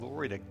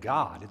Glory to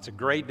God. It's a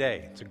great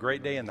day. It's a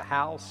great day in the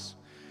house.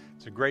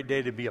 It's a great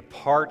day to be a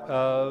part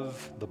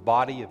of the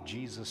body of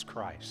Jesus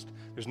Christ.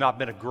 There's not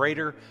been a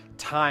greater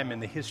time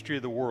in the history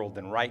of the world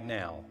than right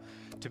now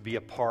to be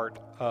a part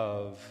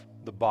of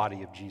the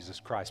body of Jesus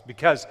Christ,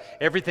 because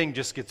everything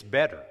just gets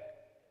better,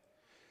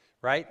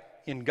 right?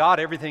 In God,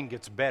 everything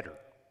gets better.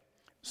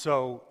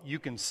 So you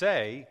can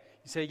say,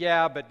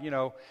 yeah, but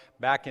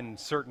back in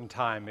certain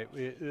time,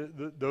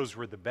 those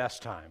were the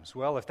best times.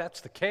 Well, if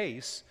that's the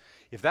case,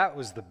 if that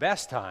was the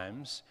best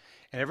times,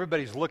 and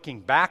everybody's looking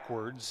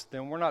backwards,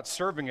 then we're not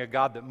serving a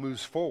God that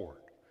moves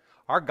forward.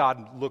 Our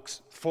God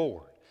looks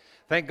forward.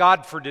 Thank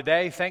God for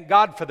today. Thank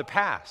God for the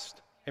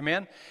past.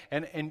 Amen?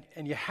 And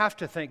you have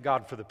to thank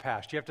God for the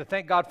past. You have to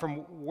thank God from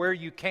where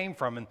you came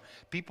from and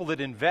people that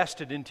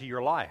invested into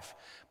your life.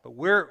 But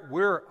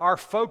our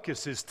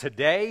focus is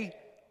today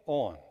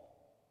on.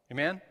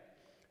 Amen?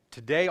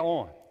 Today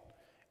on.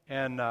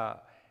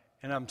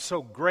 And I'm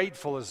so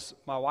grateful, as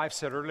my wife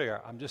said earlier,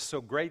 I'm just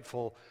so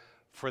grateful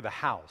for the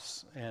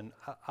house. And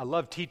I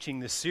love teaching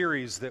this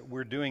series that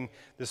we're doing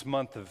this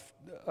month of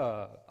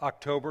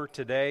October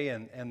today,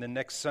 and the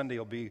next Sunday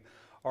will be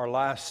our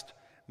last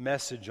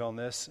message on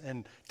this.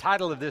 And the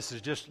title of this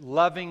is just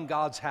Loving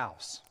God's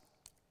House.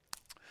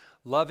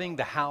 Loving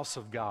the house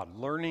of God.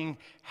 Learning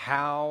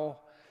how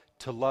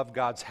to love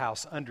God's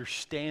house.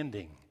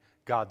 Understanding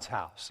God's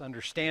house.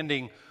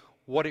 Understanding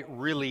what it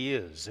really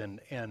is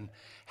and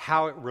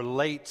how it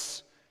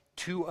relates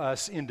to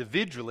us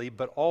individually,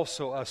 but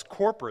also us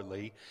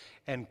corporately,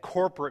 and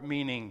corporate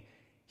meaning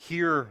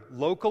here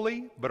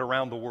locally, but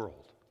around the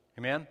world.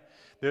 Amen?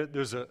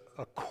 There's a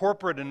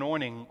corporate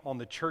anointing on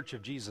the church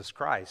of Jesus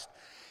Christ,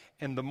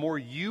 and the more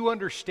you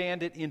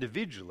understand it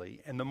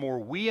individually, and the more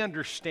we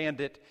understand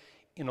it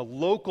in a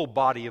local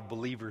body of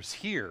believers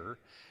here,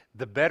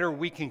 the better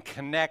we can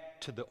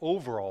connect to the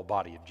overall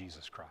body of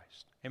Jesus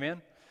Christ.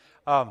 Amen?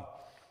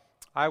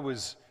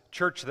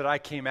 Church that I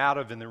came out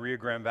of in the Rio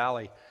Grande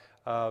Valley,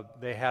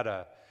 they had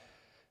a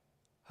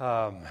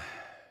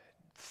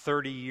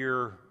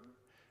 30-year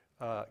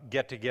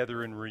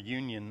get-together and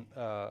reunion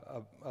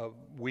a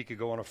week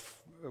or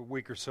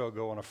so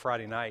ago on a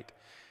Friday night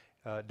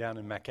down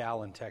in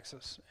McAllen,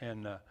 Texas.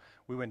 And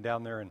we went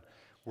down there and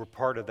were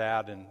part of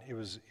that, and it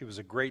was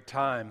a great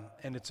time.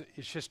 And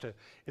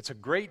it's a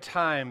great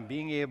time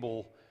being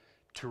able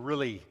to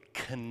really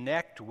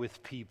connect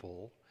with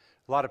people.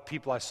 A lot of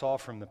people I saw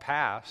from the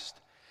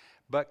past,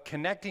 but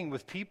connecting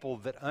with people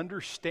that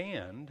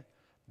understand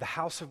the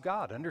house of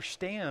God,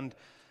 understand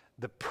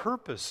the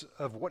purpose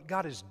of what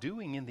God is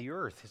doing in the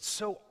earth. It's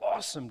so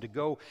awesome to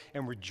go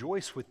and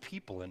rejoice with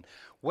people and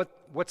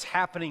what's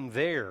happening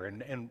there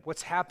and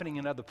what's happening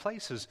in other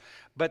places.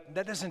 But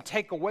that doesn't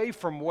take away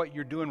from what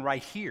you're doing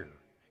right here.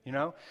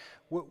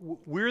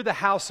 We're the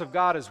house of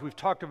God, as we've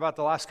talked about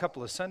the last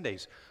couple of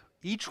Sundays.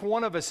 Each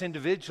one of us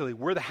individually,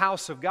 we're the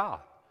house of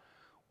God.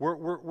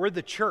 We're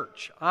the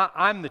church.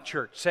 I'm the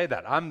church. Say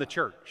that. I'm the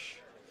church.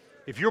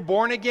 If you're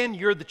born again,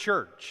 you're the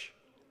church.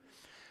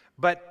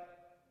 But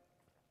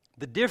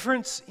the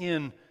difference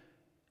in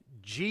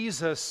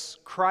Jesus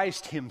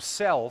Christ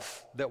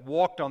himself that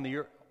walked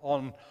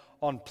on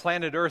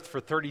planet Earth for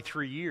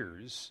 33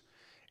 years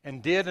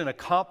and did and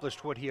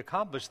accomplished what he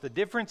accomplished, the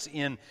difference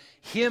in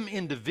him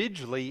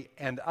individually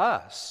and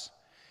us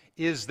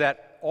is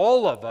that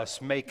all of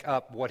us make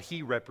up what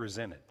he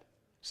represented.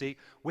 See,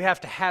 we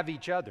have to have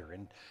each other.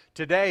 And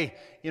today,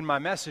 in my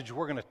message,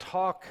 we're going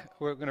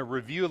to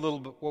review a little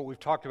bit what we've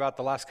talked about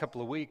the last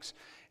couple of weeks.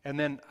 And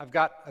then I've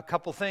got a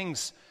couple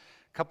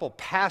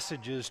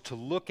passages to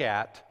look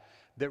at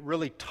that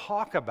really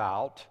talk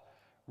about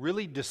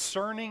really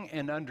discerning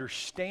and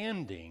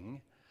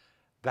understanding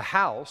the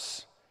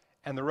house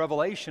and the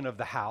revelation of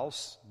the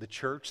house, the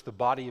church, the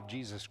body of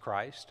Jesus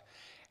Christ,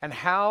 and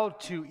how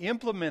to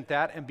implement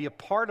that and be a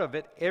part of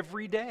it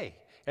every day.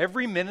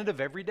 Every minute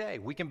of every day.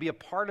 We can be a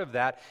part of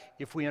that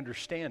if we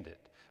understand it.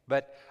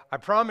 But I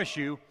promise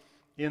you,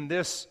 in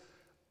this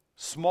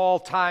small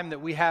time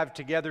that we have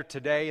together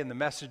today and the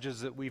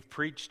messages that we've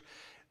preached,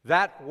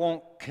 that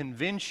won't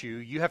convince you.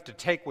 You have to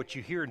take what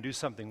you hear and do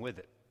something with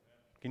it.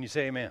 Can you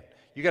say amen?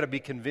 You got to be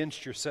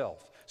convinced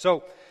yourself.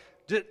 So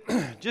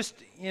just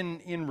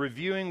in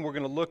reviewing, we're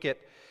going to look at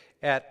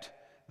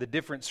the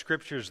different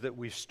scriptures that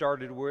we've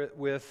started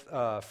with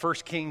 1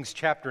 Kings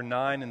chapter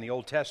 9 in the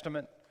Old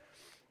Testament.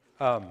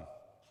 1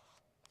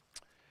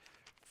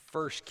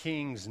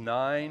 Kings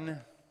 9.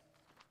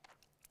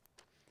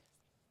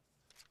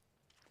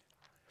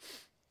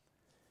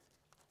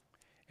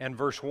 And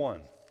verse 1.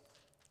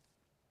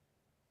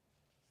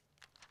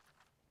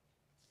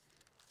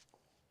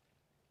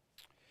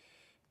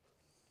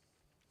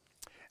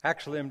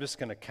 Actually, I'm just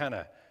going to kind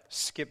of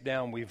skip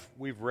down. We've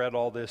read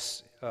all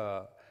this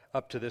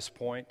up to this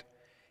point.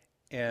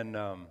 And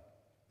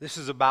this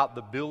is about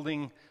the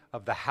building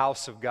of the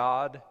house of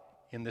God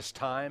in this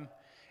time.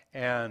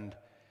 And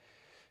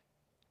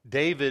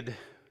David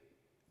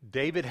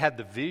had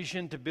the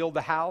vision to build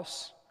the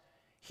house.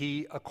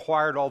 He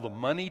acquired all the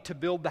money to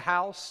build the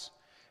house.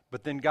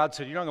 But then God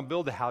said, you're not going to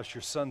build the house.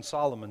 Your son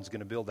Solomon's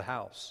going to build the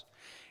house.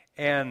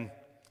 And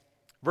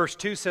verse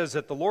 2 says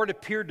that the Lord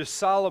appeared to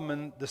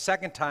Solomon the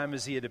second time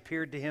as he had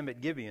appeared to him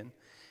at Gibeon.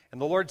 And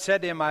the Lord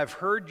said to him, I have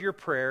heard your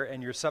prayer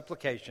and your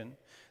supplication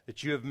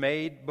that you have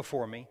made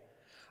before me.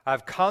 I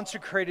have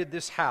consecrated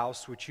this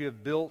house which you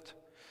have built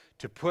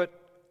to put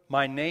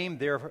my name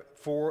there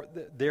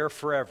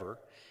forever.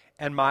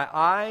 And my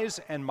eyes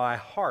and my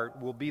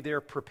heart will be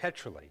there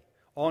perpetually,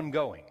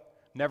 ongoing,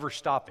 never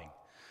stopping.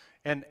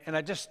 And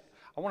I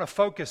want to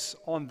focus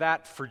on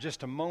that for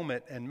just a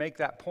moment and make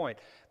that point,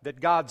 that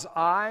God's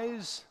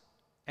eyes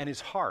and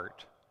his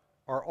heart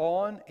are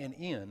on and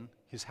in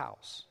his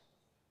house.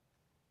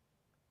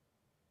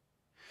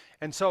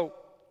 And so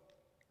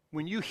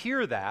when you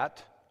hear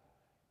that,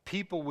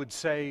 people would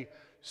say,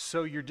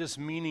 so you're just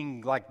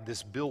meaning like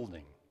this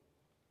building.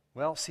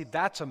 Well, see,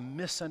 that's a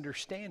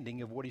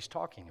misunderstanding of what he's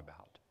talking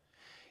about.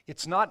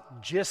 It's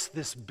not just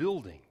this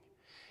building.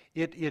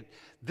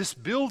 This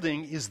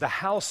building is the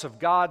house of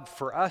God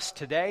for us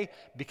today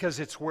because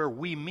it's where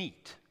we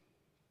meet.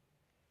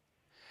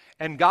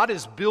 And God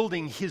is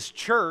building his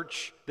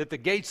church that the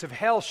gates of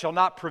hell shall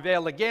not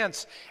prevail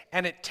against,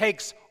 and it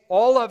takes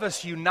all of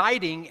us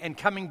uniting and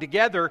coming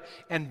together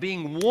and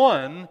being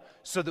one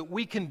so that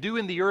we can do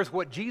in the earth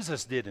what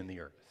Jesus did in the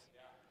earth.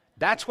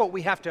 That's what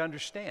we have to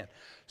understand.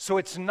 So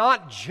it's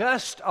not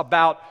just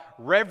about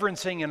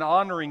reverencing and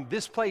honoring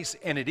this place,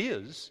 and it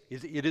is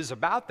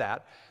about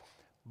that,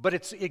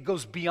 but it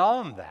goes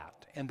beyond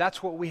that, and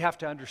that's what we have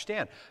to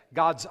understand.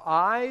 God's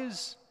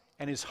eyes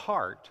and his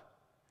heart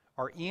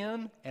are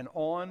in and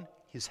on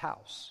his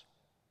house.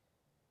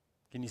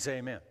 Can you say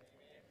amen?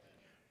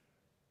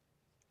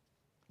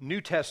 New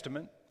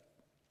Testament,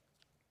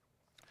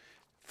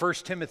 1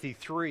 Timothy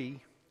 3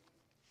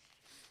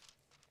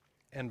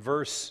 and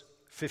verse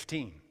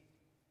 15.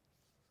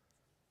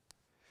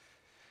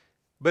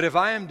 But if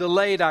I am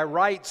delayed, I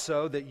write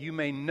so that you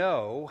may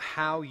know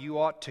how you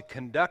ought to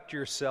conduct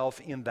yourself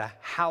in the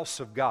house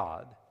of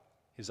God.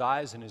 His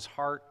eyes and his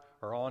heart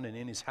are on and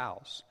in his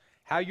house.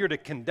 How you're to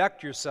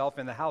conduct yourself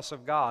in the house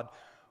of God,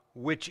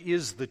 which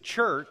is the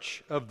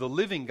church of the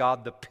living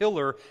God, the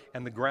pillar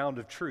and the ground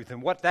of truth.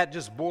 And what that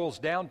just boils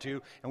down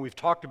to, and we've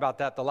talked about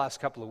that the last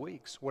couple of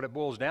weeks, what it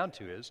boils down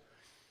to is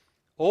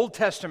Old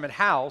Testament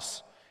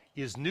house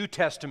is New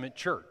Testament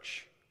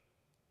church.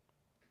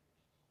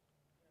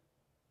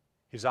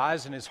 His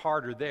eyes and his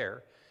heart are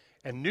there.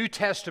 And New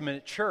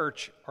Testament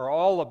church are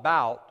all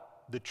about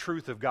the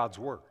truth of God's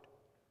Word.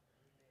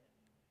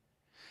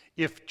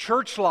 If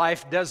church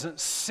life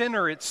doesn't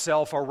center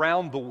itself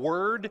around the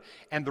Word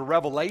and the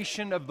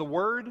revelation of the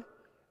Word,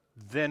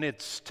 then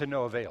it's to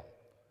no avail.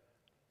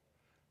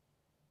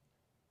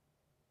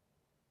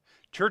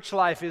 Church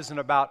life isn't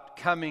about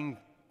coming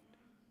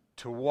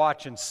to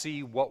watch and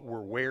see what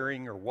we're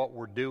wearing or what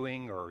we're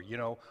doing or,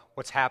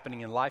 what's happening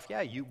in life.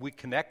 Yeah, we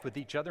connect with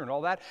each other and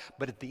all that,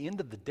 but at the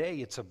end of the day,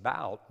 it's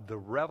about the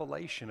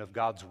revelation of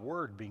God's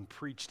Word being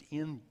preached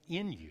in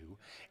you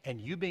and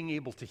you being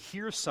able to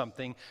hear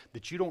something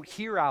that you don't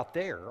hear out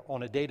there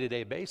on a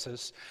day-to-day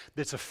basis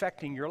that's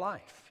affecting your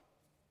life.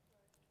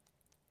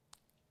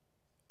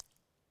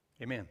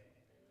 Amen.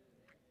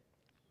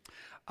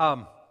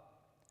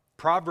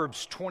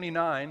 Proverbs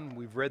 29,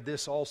 we've read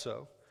this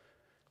also,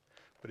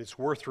 but it's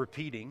worth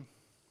repeating.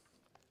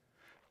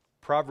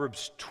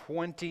 Proverbs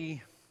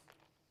 29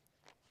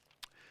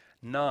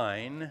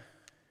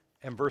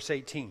 and verse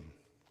 18.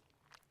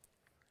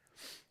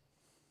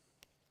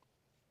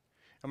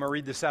 I'm going to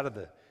read this out of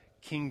the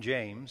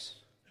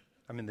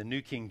the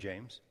New King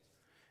James,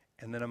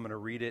 and then I'm going to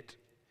read it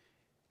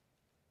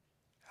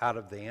out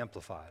of the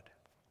Amplified.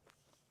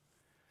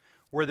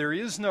 Where there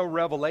is no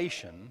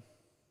revelation,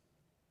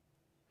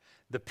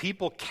 the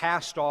people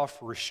cast off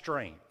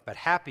restraint, but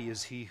happy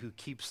is he who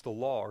keeps the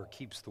law or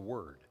keeps the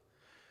word.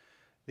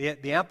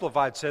 The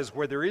Amplified says,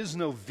 where there is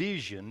no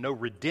vision, no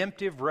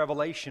redemptive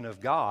revelation of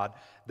God,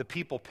 the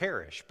people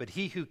perish. But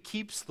he who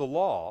keeps the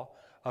law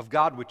of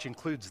God, which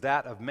includes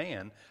that of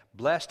man,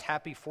 blessed,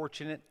 happy,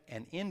 fortunate,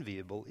 and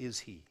enviable is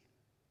he.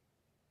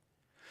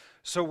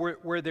 So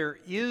where there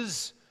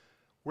is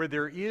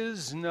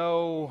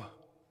no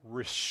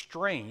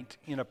restraint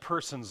in a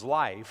person's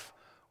life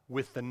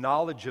with the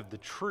knowledge of the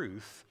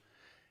truth,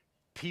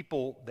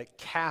 people that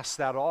cast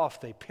that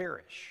off, they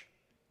perish.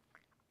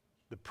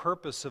 The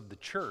purpose of the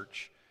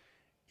church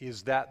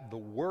is that the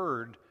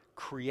Word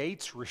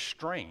creates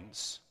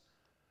restraints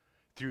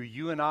through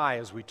you and I,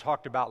 as we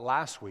talked about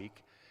last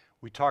week.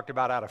 We talked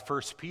about out of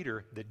 1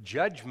 Peter that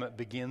judgment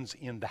begins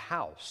in the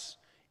house,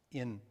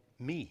 in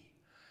me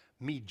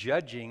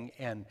judging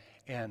and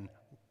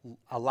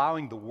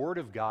allowing the Word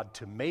of God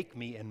to make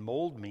me and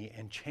mold me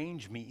and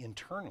change me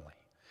internally.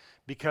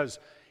 Because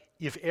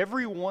if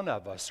every one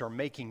of us are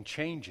making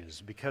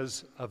changes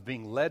because of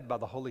being led by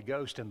the Holy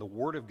Ghost and the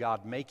Word of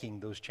God making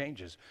those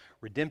changes,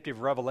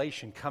 redemptive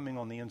revelation coming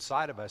on the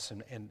inside of us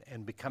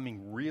and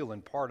becoming real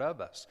and part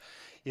of us,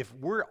 if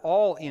we're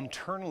all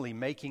internally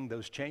making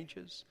those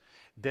changes,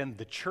 then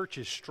the church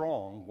is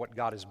strong, what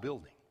God is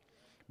building.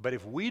 But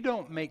if we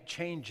don't make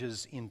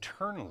changes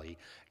internally,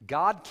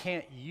 God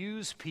can't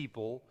use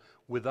people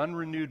with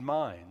unrenewed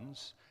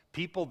minds,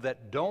 people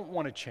that don't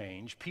want to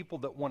change, people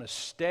that want to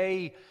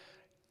stay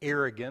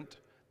arrogant,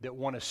 that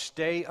want to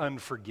stay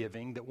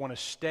unforgiving, that want to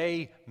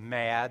stay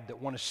mad,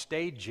 that want to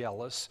stay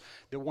jealous,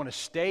 that want to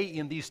stay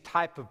in these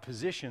type of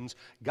positions,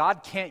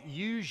 God can't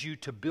use you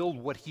to build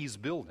what He's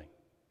building.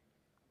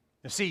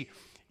 You see,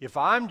 if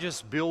I'm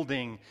just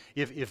building,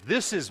 if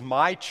this is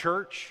my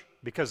church,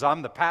 because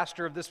I'm the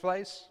pastor of this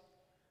place,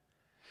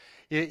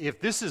 if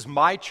this is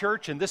my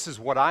church and this is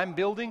what I'm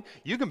building,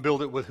 you can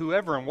build it with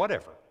whoever and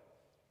whatever.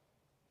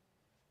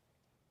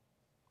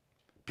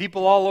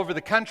 People all over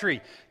the country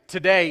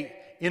today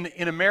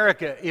in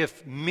America,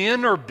 if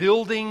men are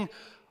building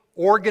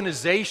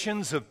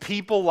organizations of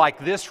people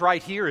like this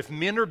right here, if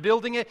men are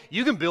building it,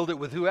 you can build it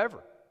with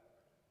whoever.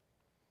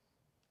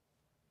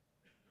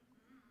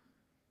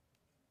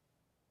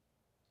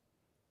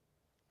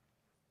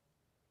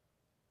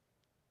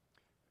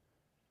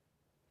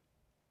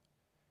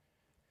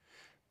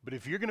 But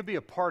if you're going to be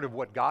a part of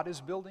what God is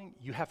building,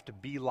 you have to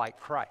be like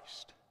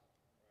Christ.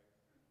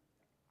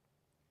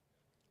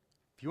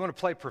 If you want to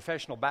play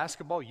professional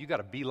basketball, you got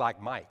to be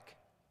like Mike.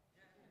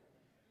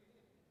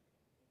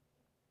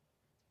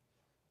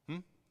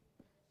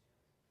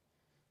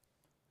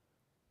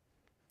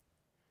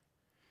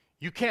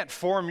 You can't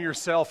form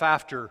yourself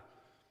after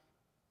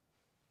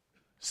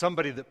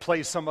somebody that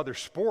plays some other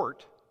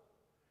sport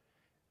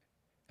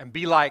and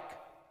be like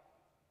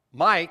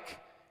Mike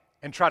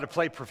and try to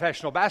play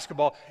professional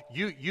basketball.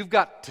 You've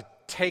got to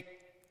take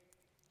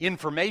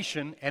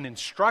information and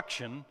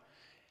instruction,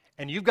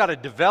 and you've got to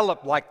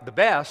develop like the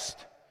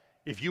best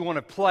if you want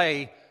to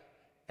play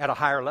at a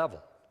higher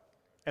level.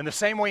 And the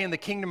same way in the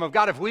kingdom of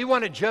God, if we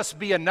want to just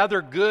be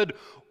another good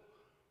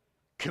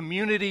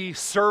community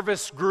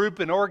service group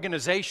and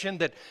organization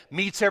that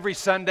meets every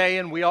Sunday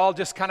and we all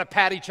just kind of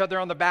pat each other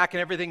on the back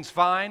and everything's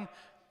fine,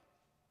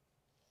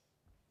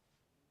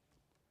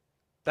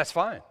 that's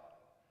fine.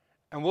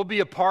 And we'll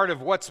be a part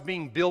of what's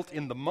being built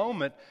in the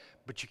moment,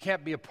 but you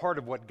can't be a part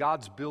of what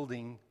God's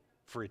building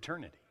for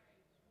eternity.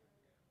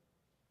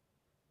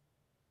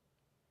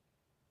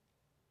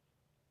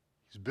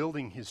 He's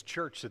building His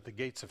church that the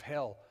gates of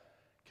hell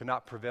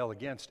cannot prevail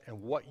against,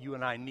 and what you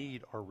and I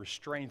need are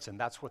restraints, and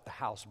that's what the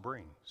house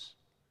brings.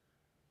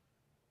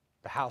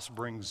 The house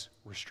brings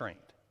restraint.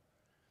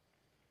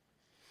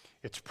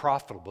 It's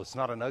profitable. It's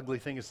not an ugly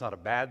thing. It's not a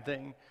bad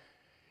thing.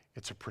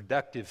 It's a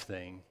productive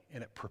thing,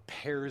 and it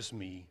prepares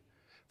me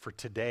for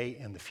today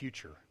and the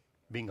future,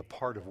 being a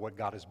part of what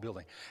God is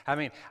building. I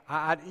mean,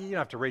 you don't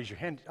have to raise your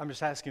hand. I'm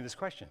just asking this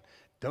question.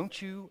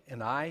 Don't you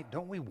and I,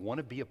 don't we want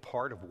to be a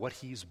part of what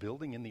He's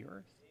building in the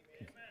earth?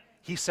 Amen.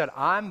 He said,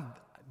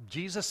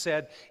 Jesus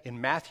said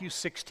in Matthew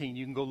 16,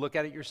 you can go look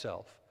at it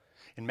yourself.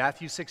 In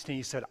Matthew 16,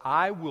 He said,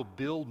 I will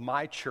build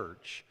my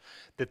church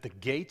that the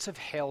gates of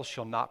hell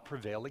shall not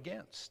prevail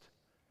against.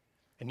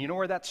 And you know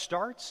where that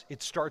starts?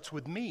 It starts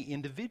with me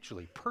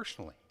individually,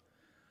 personally.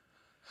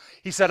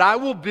 He said, I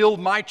will build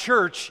my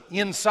church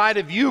inside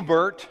of you,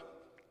 Bert,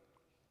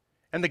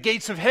 and the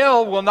gates of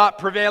hell will not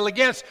prevail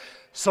against.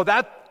 So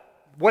that,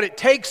 what it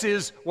takes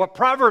is, what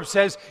Proverbs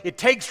says, it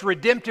takes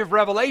redemptive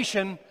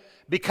revelation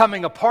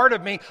becoming a part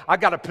of me. I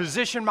got to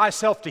position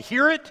myself to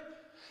hear it,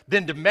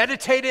 then to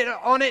meditate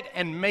on it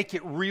and make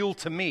it real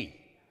to me.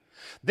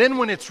 Then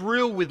when it's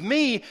real with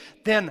me,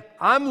 then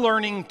I'm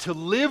learning to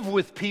live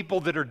with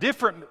people that are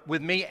different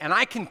with me, and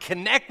I can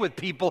connect with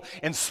people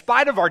in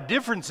spite of our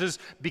differences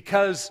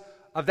because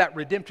of that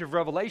redemptive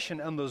revelation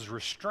and those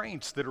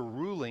restraints that are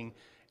ruling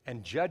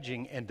and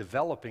judging and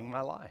developing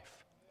my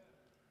life.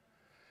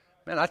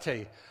 Man, I tell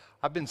you,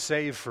 I've been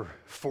saved for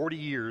 40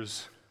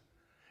 years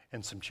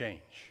and some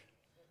change.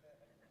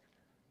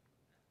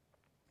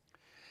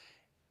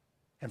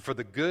 And for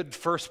the good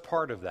first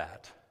part of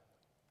that,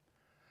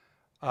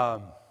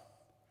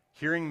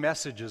 hearing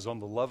messages on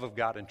the love of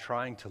God and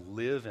trying to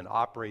live and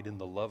operate in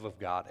the love of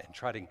God and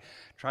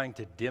trying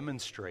to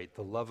demonstrate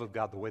the love of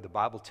God the way the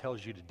Bible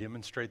tells you to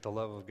demonstrate the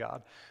love of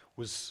God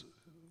was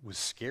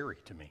scary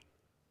to me.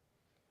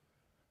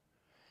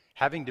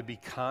 Having to be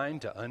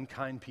kind to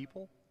unkind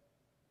people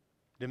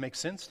didn't make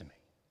sense to me.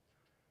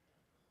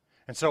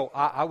 And so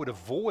I would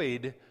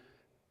avoid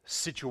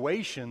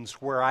situations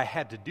where I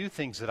had to do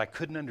things that I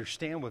couldn't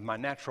understand with my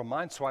natural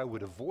mind, so I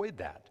would avoid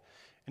that.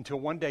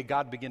 Until one day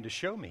God began to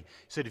show me. He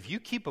said, if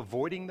you keep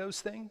avoiding those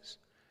things,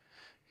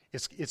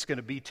 it's going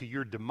to be to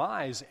your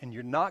demise, and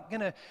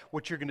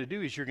what you're going to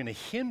do is you're going to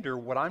hinder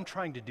what I'm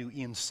trying to do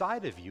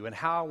inside of you and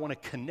how I want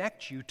to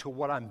connect you to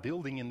what I'm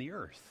building in the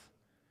earth,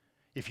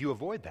 if you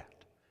avoid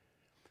that.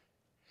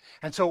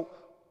 And so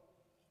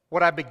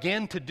what I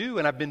began to do,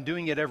 and I've been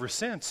doing it ever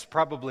since,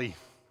 probably,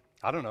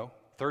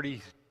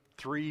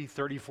 33,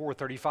 34,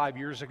 35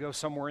 years ago,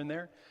 somewhere in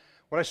there,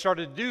 what I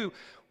started to do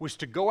was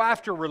to go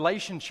after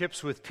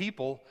relationships with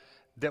people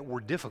that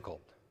were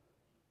difficult.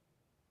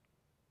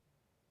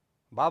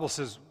 The Bible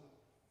says,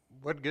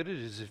 what good it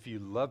is if you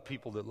love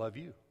people that love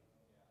you.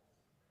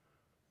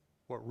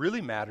 What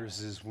really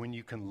matters is when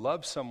you can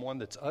love someone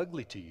that's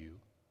ugly to you,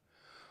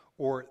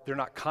 or they're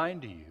not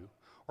kind to you,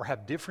 or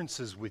have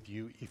differences with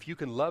you, if you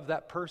can love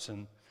that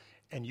person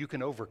and you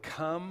can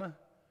overcome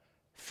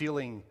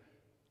feeling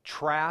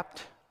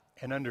trapped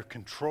and under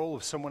control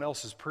of someone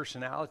else's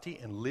personality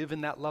and live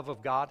in that love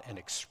of God and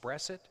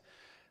express it,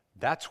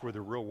 that's where the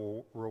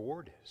real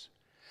reward is.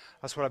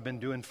 That's what I've been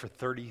doing for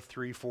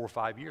 33, 4,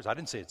 5 years. I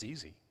didn't say it's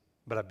easy,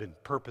 but I've been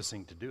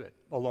purposing to do it.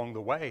 Along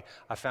the way,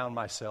 I found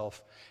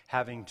myself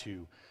having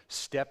to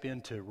step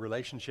into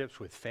relationships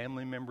with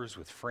family members,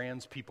 with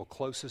friends, people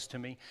closest to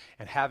me,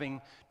 and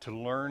having to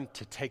learn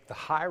to take the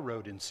high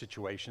road in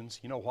situations.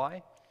 You know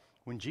why?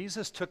 When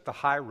Jesus took the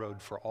high road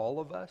for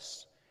all of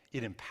us,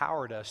 it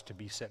empowered us to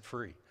be set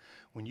free.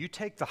 When you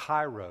take the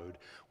high road,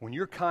 when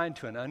you're kind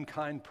to an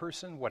unkind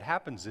person, what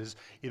happens is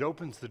it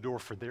opens the door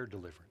for their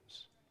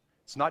deliverance.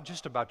 It's not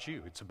just about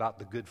you, it's about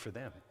the good for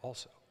them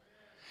also.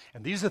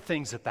 And these are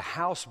things that the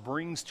house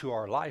brings to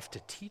our life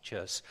to teach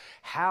us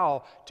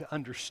how to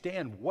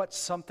understand what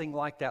something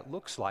like that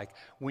looks like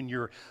when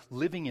you're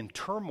living in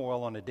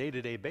turmoil on a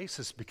day-to-day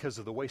basis because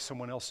of the way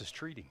someone else is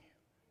treating you.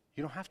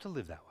 You don't have to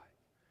live that way.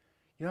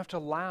 You don't have to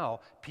allow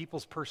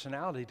people's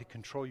personality to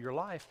control your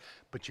life,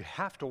 but you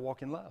have to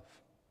walk in love.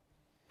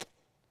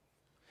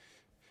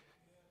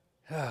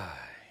 You're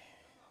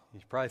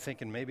probably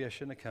thinking, maybe I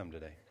shouldn't have come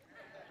today.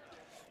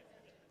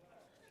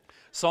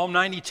 Psalm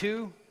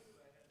 92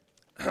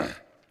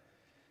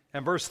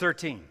 and verse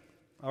 13.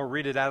 I'll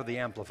read it out of the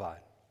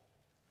Amplified.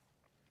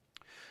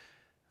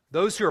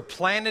 Those who are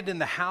planted in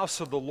the house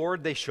of the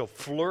Lord, they shall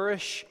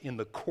flourish in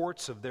the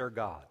courts of their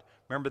God.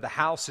 Remember, the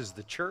house is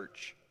the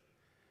church,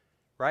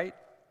 right?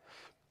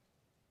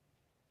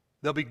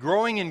 They'll be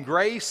growing in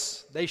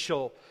grace. They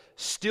shall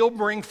still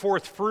bring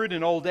forth fruit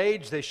in old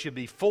age. They should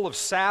be full of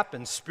sap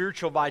and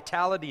spiritual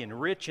vitality and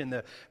rich in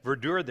the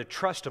verdure, the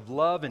trust of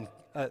love and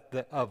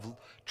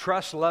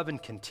trust, love,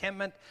 and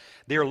contentment.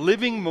 They are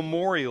living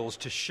memorials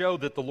to show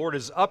that the Lord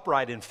is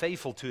upright and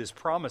faithful to His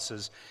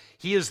promises.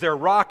 He is their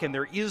rock, and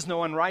there is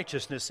no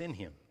unrighteousness in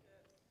Him.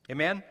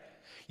 Amen?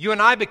 You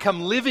and I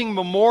become living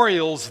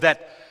memorials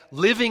that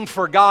living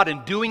for God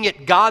and doing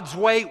it God's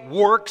way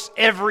works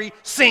every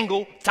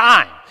single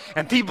time.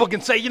 And people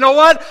can say, you know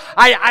what?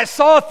 I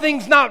saw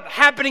things not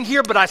happening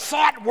here, but I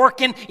saw it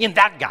working in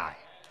that guy.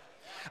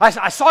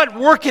 I saw it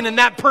working in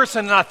that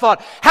person, and I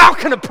thought, how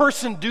can a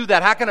person do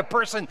that? How can a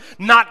person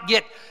not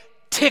get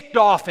ticked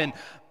off and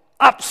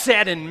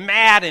upset and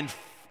mad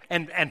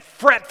and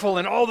fretful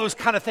and all those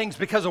kind of things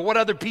because of what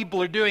other people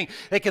are doing?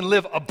 They can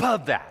live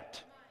above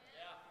that.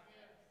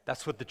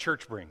 That's what the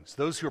church brings.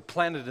 Those who are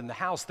planted in the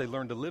house, they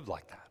learn to live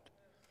like that.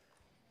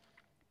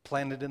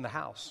 Planted in the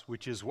house,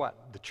 which is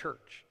what? The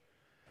church.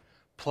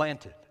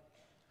 Planted.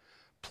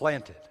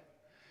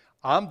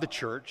 I'm the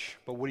church,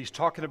 but what he's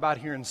talking about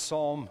here in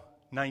Psalm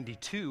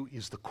 92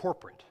 is the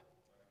corporate.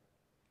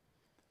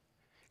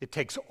 It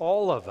takes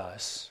all of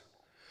us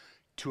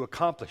to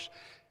accomplish.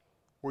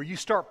 Where you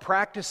start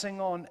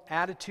practicing on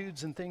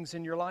attitudes and things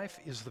in your life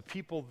is the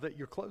people that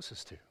you're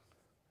closest to.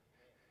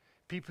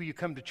 People you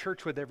come to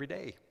church with every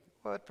day.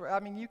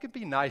 You could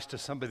be nice to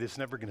somebody that's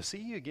never going to see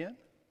you again,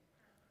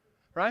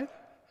 right?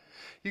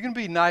 You can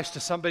be nice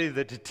to somebody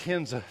that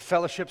attends a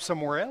fellowship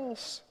somewhere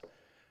else.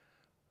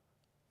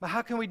 But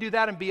how can we do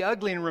that and be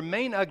ugly and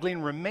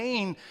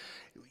remain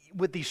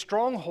with these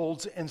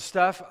strongholds and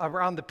stuff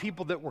around the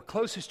people that we're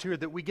closest to or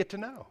that we get to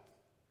know?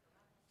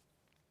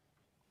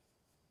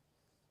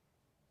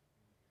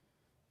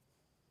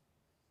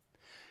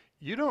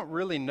 You don't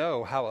really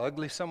know how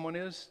ugly someone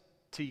is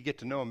till you get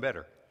to know them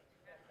better.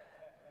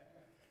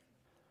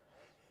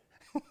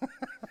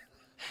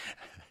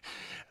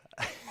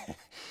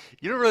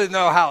 You don't really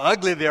know how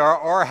ugly they are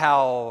or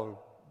how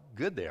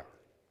good they are.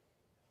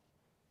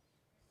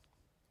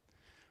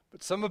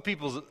 But some of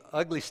people's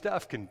ugly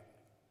stuff can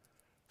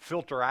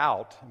filter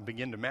out and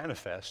begin to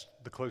manifest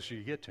the closer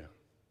you get to them.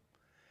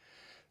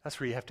 That's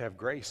where you have to have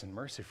grace and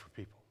mercy for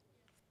people.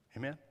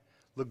 Amen?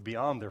 Look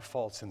beyond their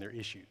faults and their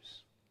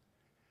issues.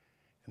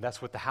 And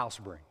that's what the house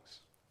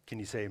brings. Can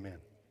you say amen?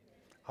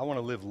 I want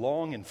to live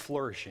long and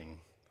flourishing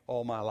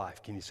all my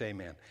life. Can you say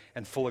amen?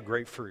 And full of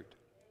great fruit.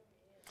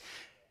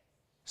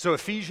 So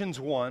Ephesians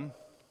 1,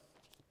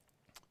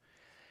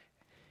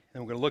 and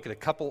we're going to look at a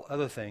couple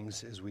other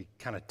things as we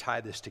kind of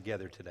tie this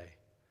together today.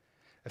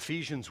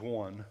 Ephesians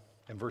 1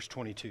 and verse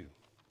 22.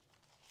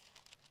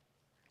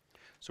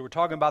 So we're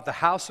talking about the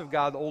house of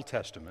God, the Old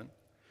Testament,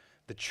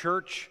 the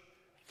church,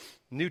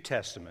 New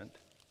Testament,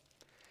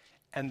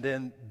 and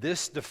then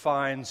this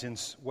defines in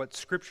what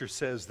Scripture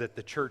says that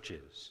the church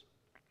is.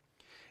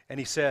 And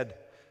he said,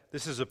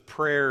 this is a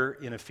prayer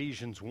in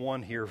Ephesians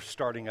 1 here,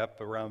 starting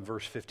up around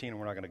verse 15, and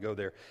we're not going to go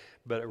there,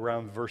 but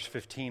around verse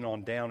 15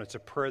 on down, it's a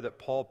prayer that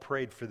Paul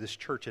prayed for this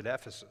church at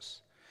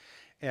Ephesus.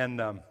 And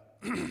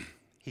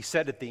he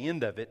said at the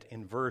end of it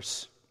in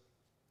verse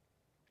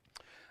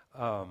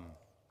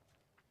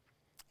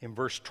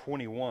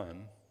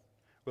 21,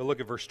 we'll look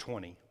at verse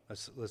 20.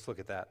 Let's look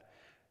at that.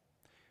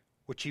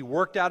 Which he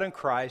worked out in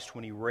Christ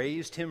when he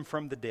raised him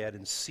from the dead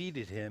and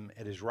seated him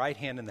at his right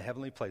hand in the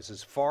heavenly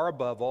places, far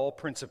above all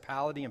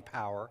principality and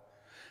power,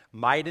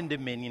 might and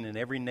dominion in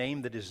every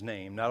name that is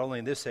named, not only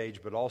in this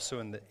age, but also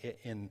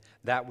in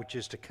that which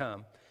is to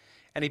come.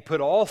 And he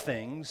put all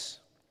things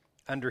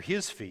under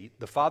his feet.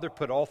 The Father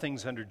put all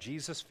things under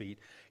Jesus' feet,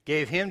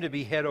 gave him to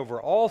be head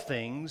over all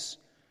things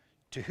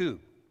to who?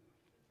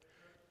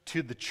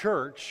 To the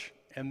church,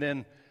 and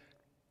then,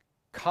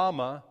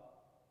 comma,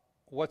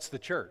 what's the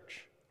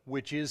church?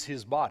 Which is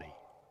his body.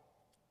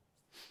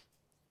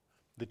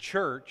 The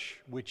church,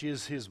 which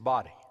is his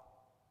body.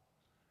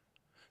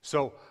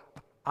 So,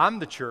 I'm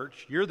the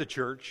church, you're the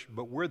church,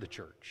 but we're the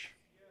church.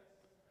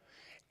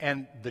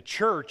 And the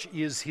church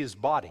is his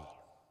body.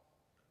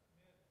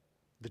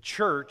 The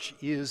church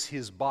is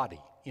his body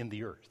in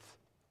the earth.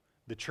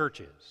 The church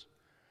is.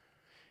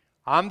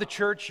 I'm the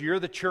church, you're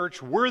the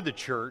church, we're the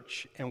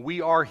church, and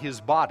we are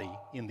his body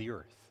in the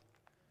earth.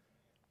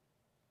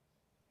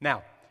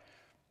 Now,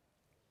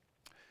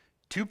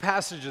 two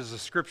passages of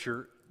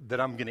Scripture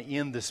that I'm going to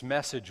end this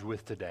message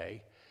with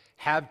today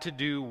have to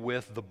do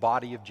with the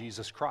body of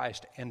Jesus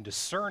Christ and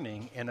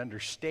discerning and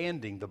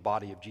understanding the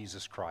body of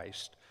Jesus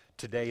Christ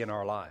today in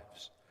our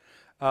lives.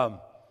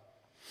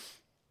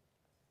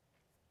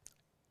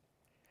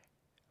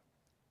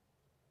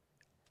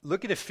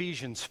 Look at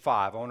Ephesians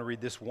 5. I want to read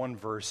this one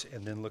verse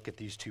and then look at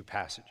these two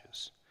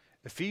passages.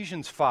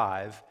 Ephesians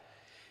 5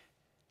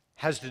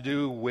 has to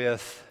do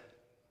with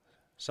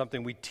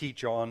something we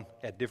teach on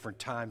at different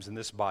times in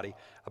this body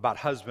about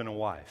husband and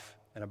wife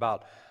and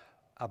about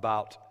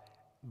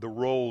the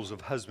roles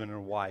of husband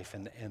and wife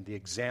and the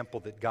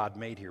example that God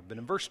made here. But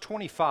in verse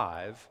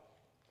 25,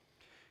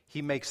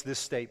 he makes this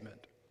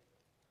statement.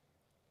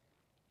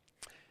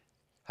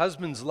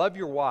 Husbands, love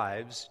your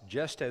wives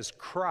just as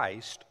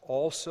Christ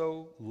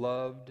also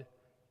loved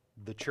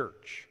the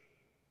church,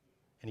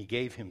 and he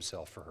gave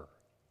himself for her.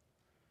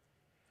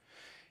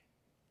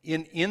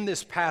 In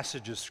this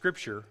passage of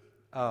Scripture,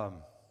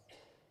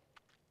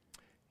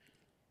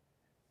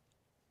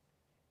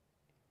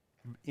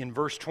 in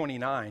verse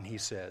 29, he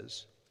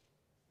says,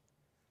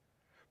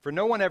 "For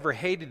no one ever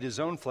hated his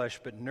own flesh,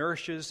 but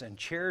nourishes and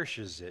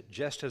cherishes it,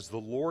 just as the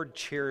Lord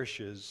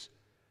cherishes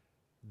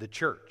the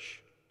church."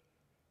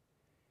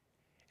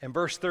 In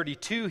verse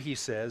 32, he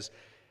says,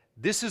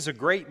 this is a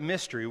great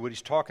mystery, what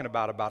he's talking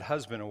about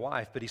husband and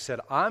wife, but he said,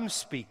 I'm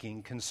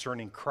speaking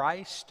concerning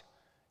Christ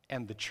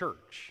and the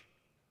church.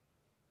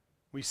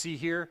 We see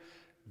here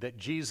that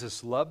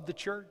Jesus loved the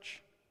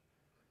church,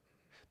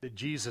 that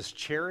Jesus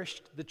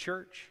cherished the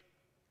church,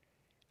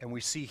 and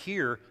we see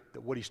here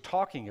that what he's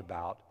talking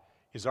about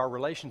is our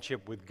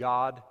relationship with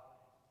God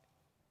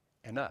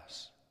and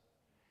us.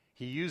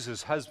 He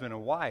uses husband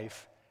and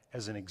wife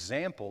as an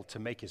example to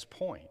make his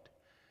point.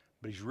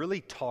 But he's really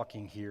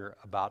talking here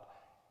about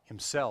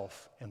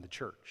himself and the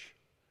church.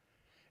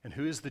 And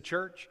who is the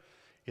church?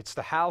 It's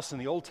the house in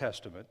the Old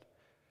Testament,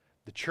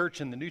 the church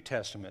in the New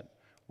Testament,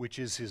 which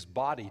is his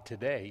body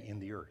today in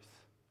the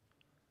earth.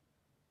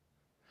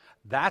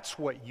 That's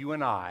what you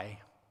and I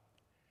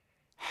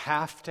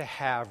have to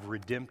have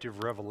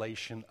redemptive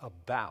revelation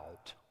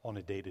about on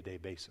a day-to-day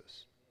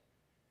basis.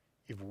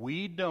 If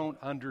we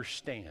don't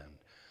understand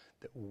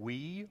that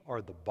we are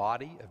the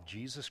body of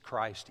Jesus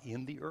Christ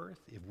in the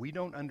earth, if we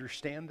don't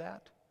understand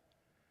that,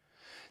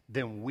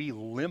 then we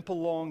limp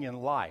along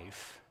in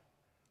life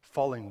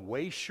falling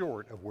way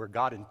short of where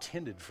God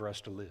intended for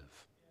us to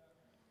live.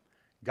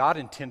 God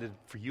intended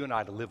for you and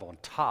I to live on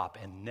top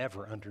and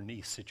never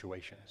underneath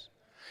situations.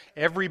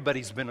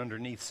 Everybody's been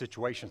underneath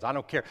situations. I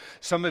don't care.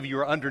 Some of you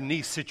are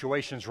underneath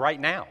situations right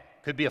now.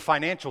 Could be a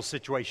financial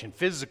situation,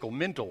 physical,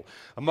 mental,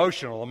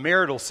 emotional, a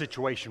marital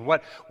situation,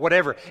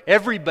 whatever.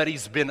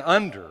 Everybody's been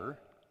under.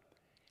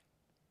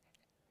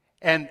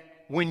 And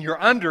when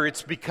you're under,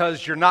 it's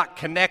because you're not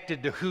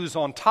connected to who's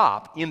on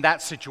top in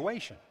that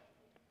situation.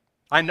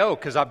 I know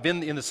because I've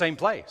been in the same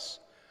place.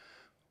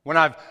 When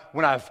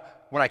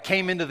I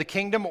came into the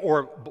kingdom,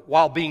 or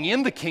while being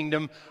in the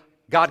kingdom,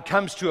 God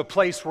comes to a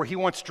place where he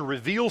wants to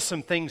reveal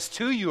some things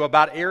to you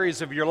about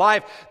areas of your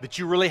life that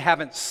you really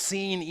haven't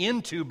seen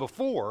into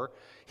before.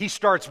 He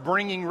starts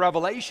bringing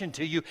revelation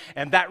to you,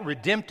 and that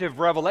redemptive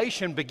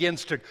revelation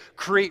begins to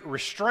create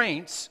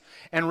restraints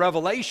and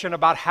revelation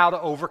about how to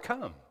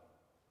overcome.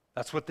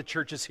 That's what the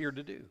church is here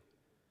to do.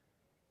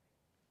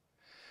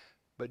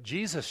 But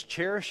Jesus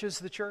cherishes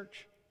the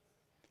church.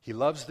 He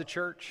loves the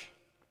church.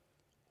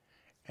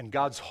 And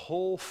God's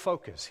whole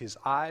focus, his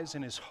eyes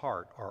and his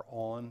heart are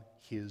on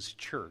his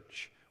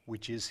church,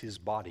 which is his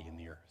body in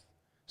the earth.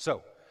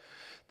 So,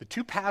 the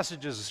two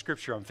passages of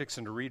Scripture I'm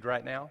fixing to read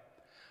right now,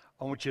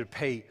 I want you to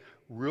pay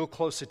real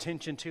close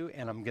attention to,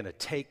 and I'm going to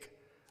take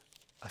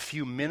a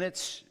few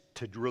minutes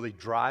to really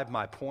drive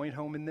my point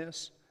home in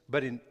this.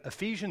 But in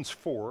Ephesians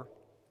 4,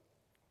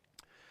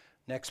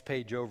 next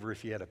page over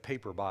if you had a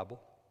paper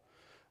Bible.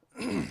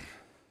 In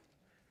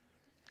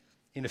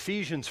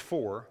Ephesians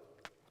 4,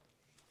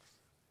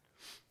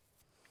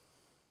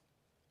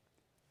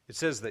 it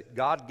says that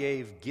God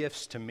gave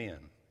gifts to men,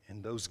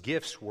 and those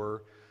gifts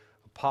were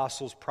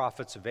apostles,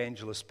 prophets,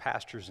 evangelists,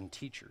 pastors, and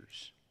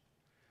teachers.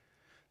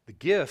 The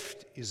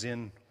gift is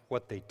in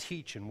what they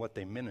teach and what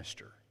they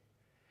minister.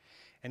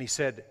 And he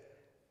said,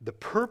 the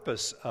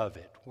purpose of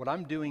it, what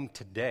I'm doing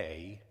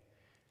today,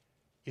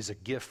 is a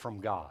gift from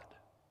God.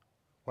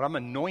 What I'm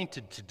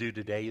anointed to do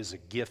today is a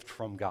gift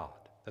from God.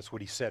 That's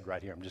what he said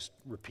right here. I'm just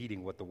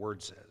repeating what the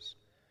word says.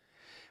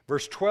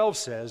 Verse 12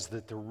 says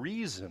that the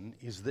reason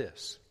is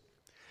this.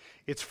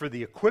 It's for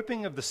the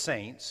equipping of the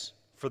saints,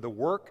 for the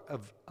work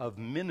of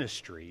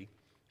ministry,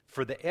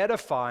 for the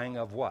edifying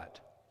of what?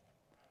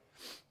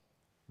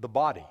 The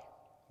body,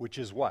 which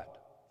is what?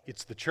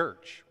 It's the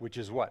church, which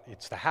is what?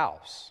 It's the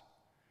house,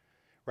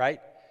 right?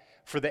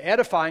 For the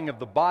edifying of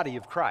the body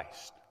of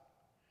Christ.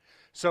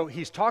 So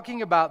he's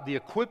talking about the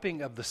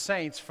equipping of the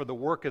saints for the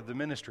work of the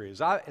ministry.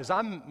 As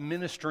I'm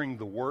ministering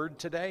the word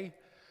today,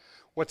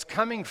 what's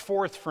coming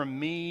forth from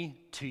me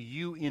to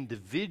you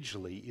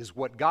individually is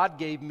what God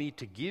gave me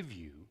to give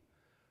you.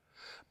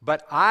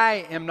 But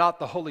I am not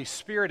the Holy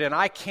Spirit, and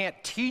I can't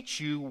teach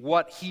you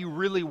what he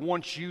really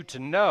wants you to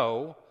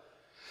know,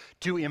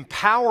 to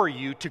empower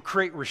you, to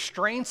create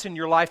restraints in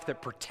your life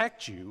that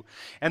protect you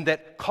and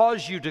that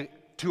cause you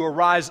to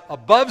arise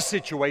above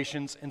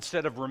situations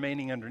instead of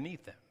remaining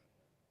underneath them.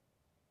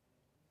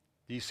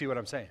 Do you see what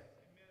I'm saying?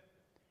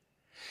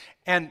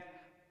 And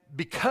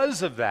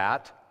because of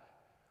that,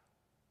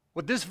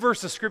 what this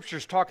verse of Scripture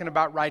is talking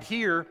about right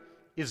here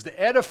is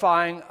the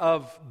edifying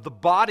of the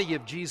body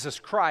of Jesus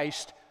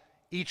Christ,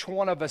 each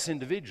one of us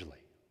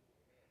individually.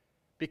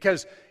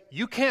 Because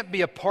you can't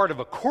be a part of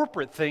a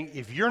corporate thing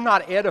if you're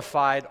not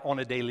edified on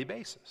a daily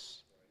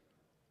basis.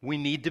 We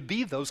need to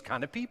be those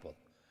kind of people.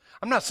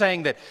 I'm not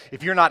saying that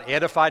if you're not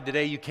edified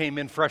today, you came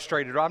in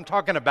frustrated. I'm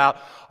talking about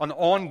an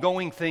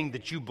ongoing thing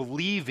that you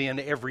believe in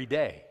every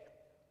day.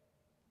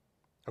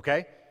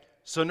 Okay?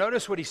 So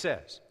notice what he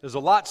says. There's a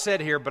lot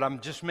said here, but I'm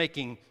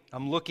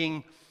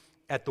looking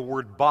at the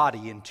word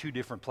body in two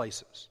different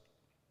places.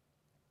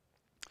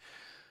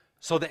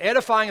 So the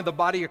edifying of the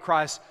body of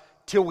Christ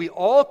till we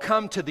all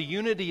come to the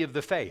unity of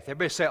the faith.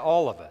 Everybody say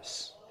all of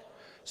us.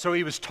 So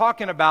he was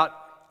talking about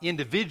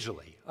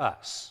individually,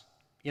 us,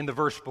 in the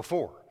verse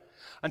before.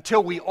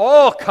 Until we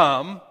all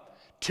come,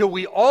 till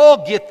we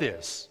all get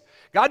this.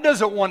 God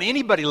doesn't want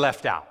anybody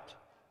left out.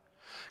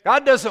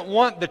 God doesn't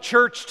want the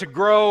church to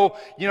grow,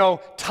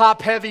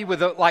 top heavy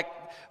with like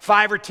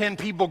 5 or 10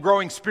 people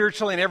growing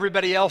spiritually and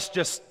everybody else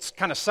just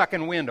kind of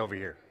sucking wind over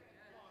here.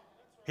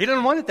 He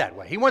doesn't want it that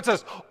way. He wants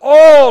us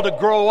all to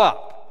grow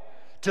up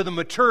to the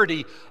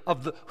maturity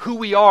of who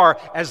we are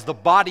as the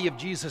body of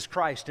Jesus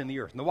Christ in the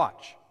earth. Now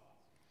watch.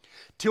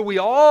 Till we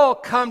all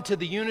come to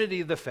the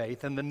unity of the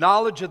faith and the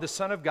knowledge of the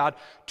Son of God,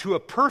 to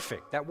a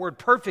perfect, that word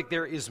perfect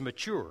there is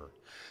mature,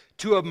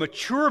 to a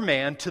mature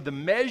man, to the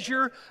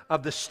measure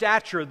of the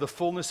stature of the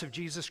fullness of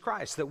Jesus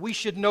Christ, that we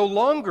should no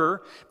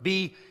longer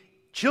be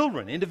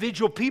children,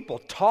 individual people,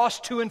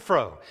 tossed to and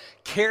fro,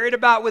 carried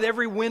about with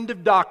every wind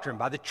of doctrine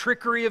by the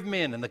trickery of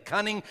men and the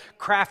cunning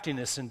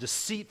craftiness and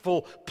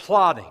deceitful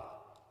plotting.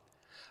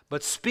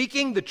 But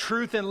speaking the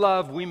truth in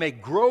love, we may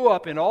grow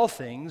up in all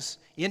things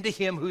into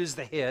him who is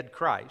the head,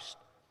 Christ,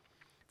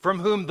 from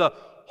whom the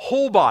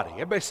whole body,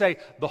 everybody say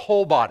the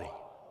whole body,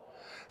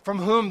 from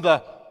whom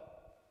the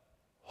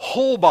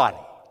whole body.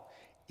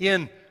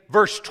 In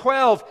verse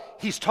 12,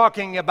 he's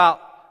talking about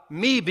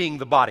me being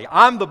the body.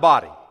 I'm the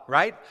body,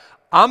 right?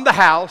 I'm the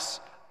house,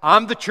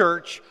 I'm the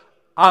church,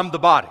 I'm the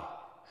body.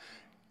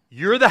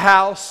 You're the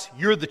house,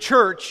 you're the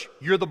church,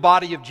 you're the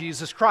body of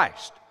Jesus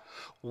Christ.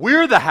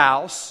 We're the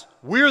house,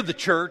 we're the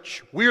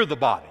church, we're the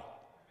body,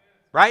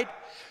 right?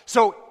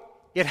 So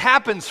it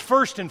happens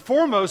first and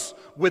foremost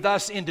with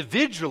us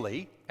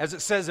individually, as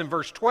it says in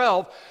verse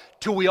 12,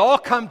 till we all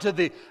come to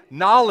the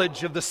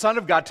knowledge of the Son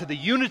of God, to the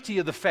unity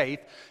of the faith,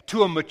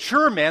 to a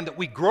mature man, that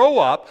we grow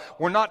up.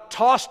 We're not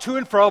tossed to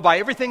and fro by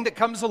everything that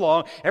comes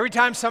along. Every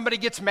time somebody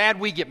gets mad,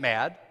 we get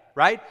mad,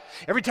 right?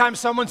 Every time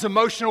someone's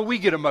emotional, we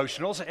get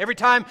emotional. So every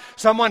time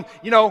someone,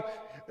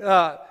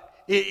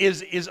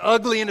 is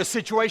ugly in a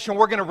situation,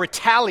 we're going to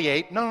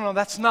retaliate. No,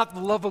 that's not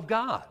the love of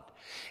God.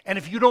 And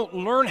if you don't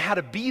learn how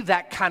to be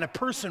that kind of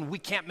person, we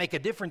can't make a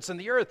difference in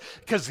the earth,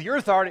 because the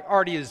earth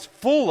already is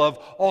full of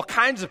all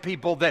kinds of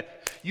people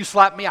that you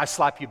slap me, I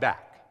slap you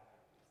back.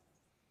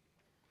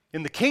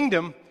 In the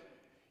kingdom,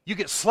 you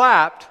get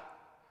slapped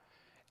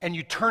and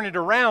you turn it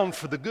around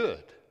for the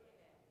good.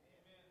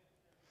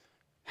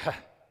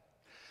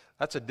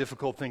 That's a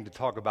difficult thing to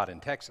talk about in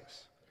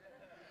Texas.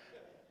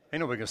 Ain't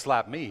nobody gonna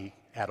slap me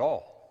at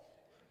all.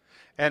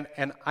 And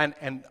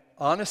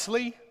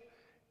honestly,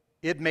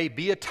 it may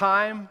be a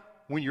time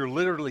when you're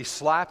literally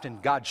slapped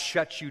and God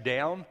shuts you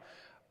down,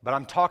 but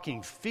I'm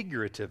talking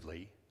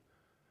figuratively,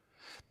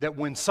 that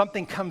when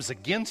something comes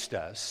against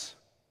us,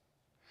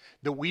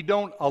 that we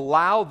don't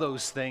allow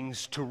those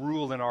things to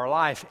rule in our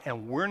life,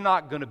 and we're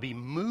not going to be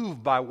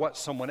moved by what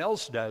someone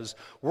else does.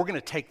 We're going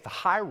to take the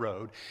high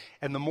road,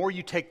 and the more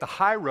you take the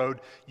high road,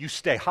 you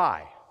stay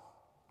high.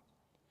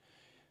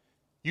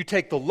 You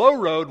take the low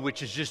road,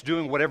 which is just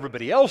doing what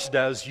everybody else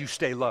does, you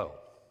stay low.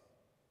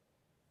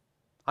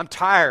 I'm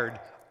tired.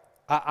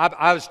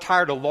 I was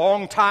tired a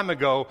long time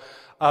ago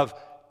of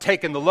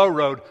taking the low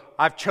road.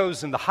 I've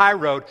chosen the high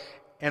road,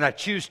 and I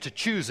choose to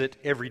choose it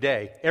every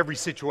day, every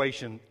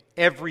situation,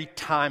 Every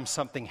time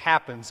something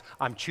happens,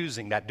 I'm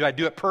choosing that. Do I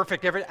do it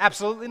perfect every?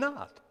 Absolutely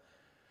not.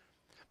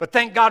 But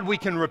thank God we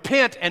can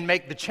repent and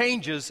make the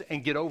changes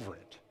and get over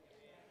it.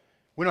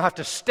 We don't have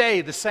to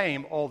stay the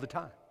same all the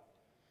time.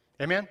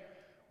 Amen?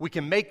 We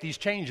can make these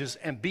changes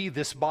and be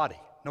this body.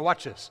 Now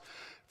watch this.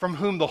 From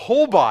whom the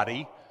whole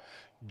body,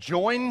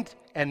 joined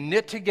and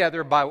knit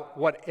together by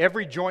what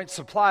every joint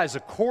supplies,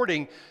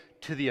 according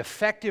to the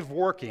effective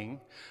working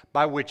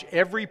by which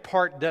every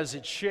part does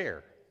its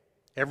share.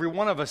 Every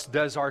one of us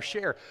does our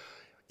share.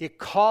 It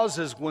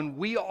causes, when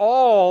we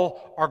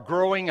all are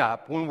growing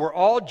up, when we're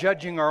all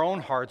judging our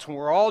own hearts, when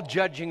we're all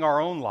judging our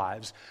own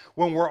lives,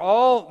 when we're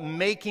all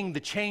making the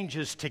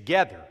changes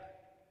together,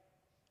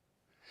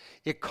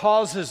 it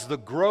causes the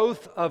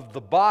growth of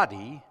the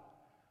body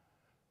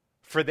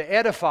for the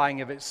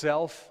edifying of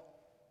itself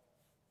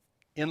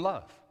in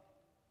love.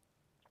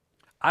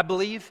 I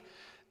believe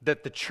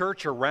that the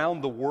church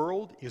around the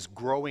world is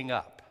growing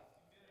up.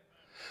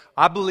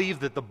 I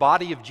believe that the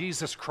body of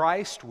Jesus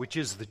Christ, which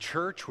is the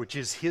church, which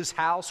is His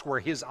house, where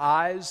His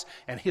eyes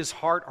and His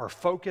heart are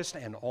focused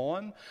and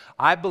on,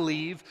 I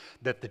believe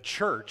that the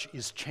church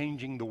is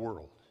changing the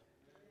world.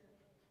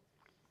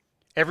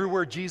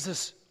 Everywhere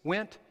Jesus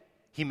went,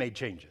 He made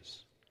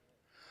changes.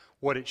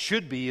 What it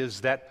should be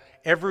is that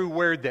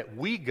everywhere that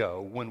we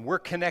go, when we're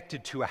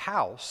connected to a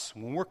house,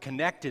 when we're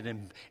connected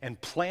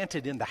and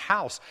planted in the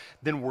house,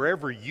 then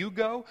wherever you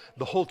go,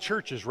 the whole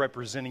church is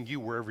representing you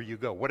wherever you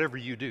go, whatever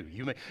you do.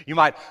 You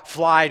might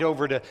fly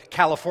over to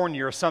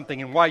California or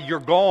something, and while you're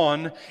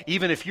gone,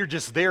 even if you're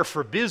just there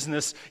for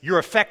business, you're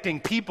affecting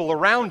people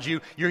around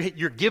you.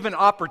 You're given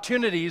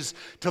opportunities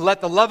to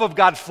let the love of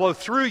God flow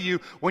through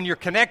you. When you're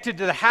connected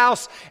to the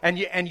house and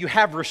you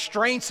have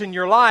restraints in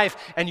your life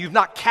and you've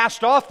not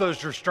cast off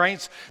those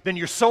restraints, then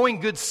you're sowing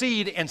good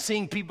seed and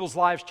seeing people's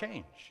lives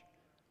change.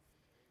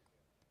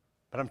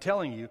 But I'm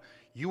telling you,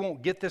 you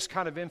won't get this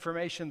kind of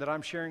information that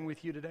I'm sharing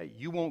with you today.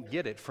 You won't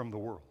get it from the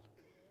world.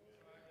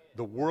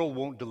 The world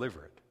won't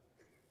deliver it.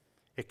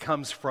 It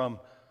comes from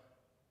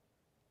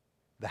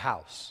the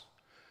house,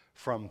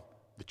 from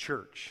the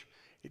church.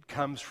 It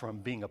comes from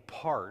being a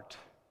part,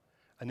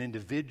 an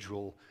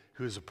individual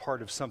who is a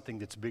part of something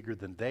that's bigger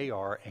than they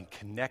are and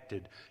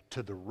connected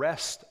to the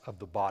rest of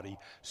the body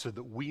so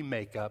that we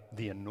make up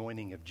the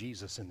anointing of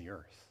Jesus in the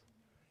earth.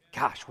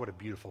 Gosh, what a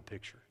beautiful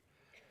picture.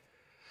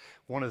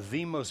 One of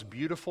the most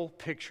beautiful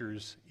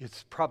pictures,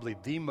 it's probably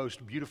the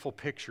most beautiful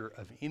picture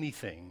of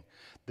anything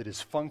that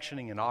is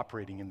functioning and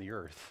operating in the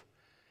earth,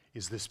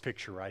 is this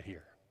picture right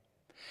here.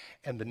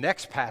 And the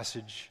next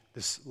passage,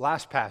 this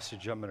last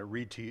passage I'm going to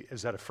read to you,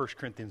 is out of 1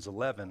 Corinthians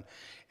 11.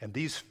 And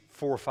these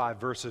 4 or 5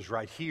 verses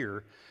right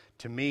here,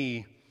 to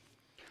me,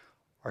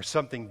 are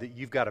something that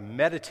you've got to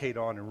meditate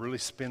on and really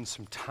spend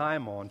some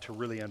time on to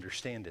really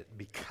understand it.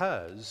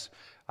 Because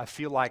I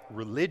feel like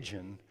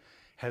religion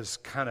has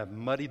kind of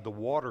muddied the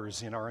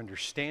waters in our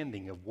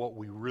understanding of what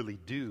we really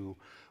do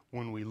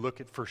when we look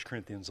at 1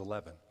 Corinthians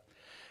 11.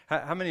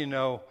 How many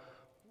know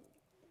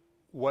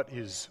what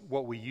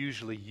we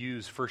usually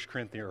use 1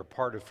 Corinthians, or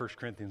part of 1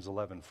 Corinthians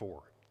 11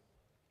 for?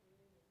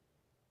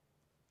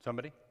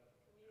 Somebody?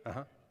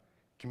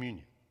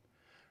 Communion,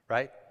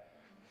 right?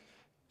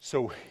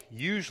 So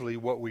usually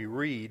what we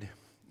read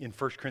in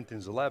 1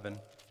 Corinthians 11,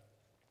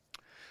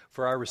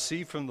 for I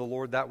received from the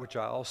Lord that which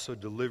I also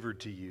delivered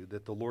to you,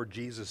 that the Lord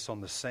Jesus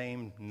on the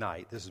same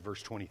night, this is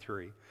verse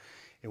 23,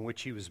 in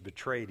which He was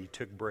betrayed, He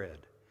took bread.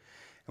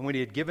 And when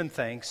He had given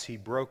thanks, He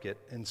broke it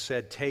and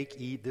said, "Take,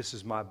 eat, this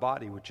is my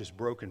body, which is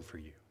broken for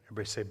you."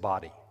 Everybody say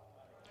body.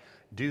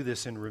 Do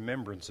this in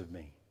remembrance of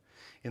me.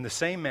 In the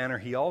same manner,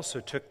 He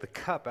also took the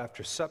cup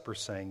after supper,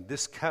 saying,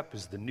 "This cup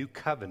is the new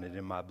covenant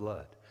in my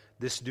blood.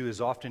 This do as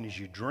often as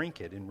you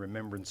drink it in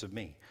remembrance of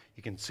me."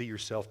 You can see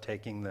yourself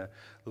taking the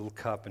little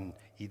cup and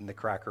eating the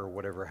cracker or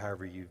whatever,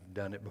 however you've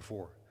done it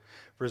before.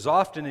 For as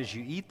often as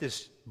you eat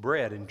this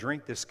bread and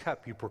drink this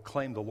cup, you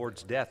proclaim the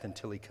Lord's death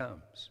until He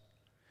comes.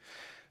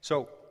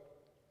 So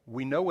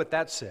we know what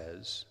that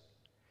says,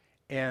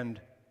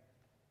 and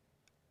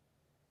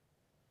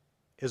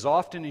as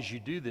often as you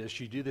do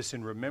this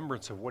in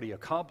remembrance of what He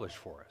accomplished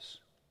for us.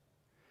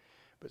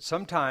 But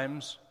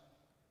sometimes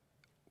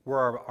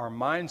where our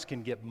minds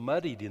can get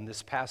muddied in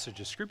this passage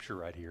of Scripture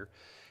right here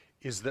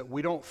is that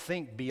we don't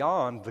think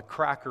beyond the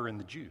cracker and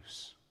the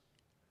juice.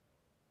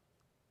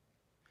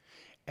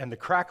 And the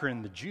cracker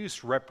and the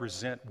juice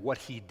represent what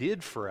He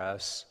did for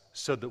us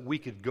so that we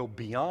could go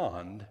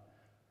beyond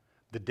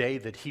the day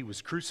that He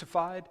was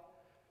crucified,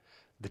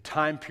 the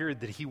time period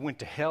that He went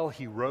to hell,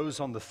 He rose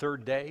on the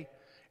third day,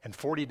 and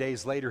 40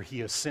 days later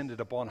He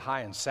ascended up on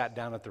high and sat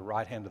down at the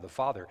right hand of the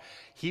Father.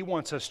 He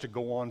wants us to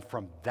go on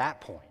from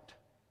that point.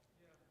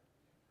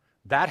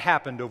 That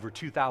happened over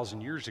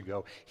 2,000 years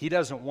ago. He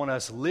doesn't want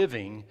us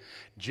living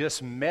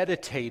just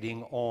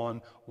meditating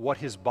on what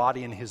His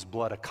body and His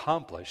blood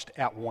accomplished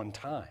at one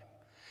time.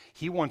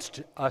 He wants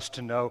us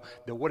to know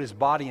that what His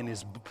body and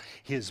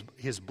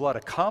His blood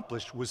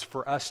accomplished was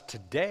for us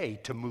today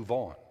to move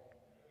on.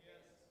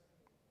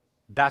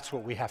 That's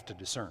what we have to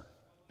discern.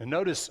 Now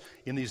notice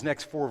in these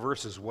next 4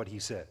 verses what he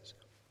says.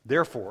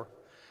 Therefore,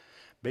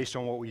 based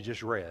on what we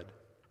just read,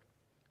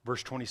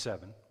 verse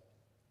 27,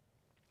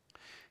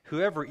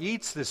 whoever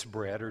eats this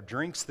bread or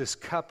drinks this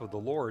cup of the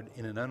Lord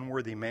in an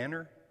unworthy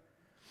manner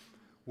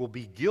will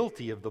be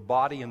guilty of the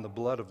body and the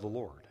blood of the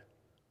Lord.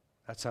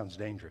 That sounds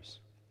dangerous.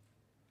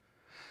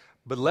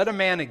 But let a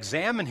man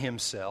examine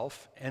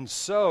himself, and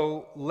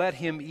so let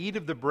him eat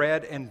of the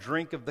bread and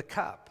drink of the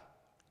cup.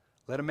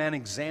 Let a man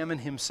examine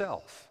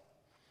himself.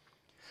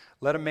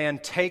 Let a man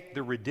take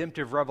the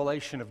redemptive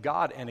revelation of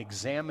God and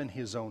examine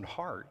his own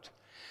heart.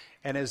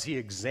 And as he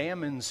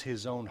examines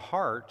his own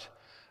heart,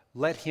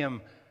 let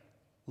him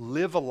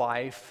live a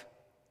life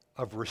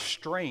of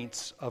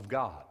restraints of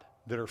God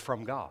that are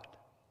from God.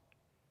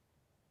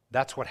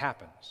 That's what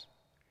happens.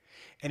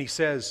 And he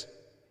said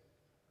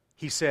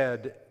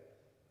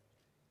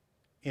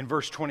in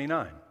verse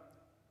 29,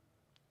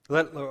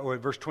 or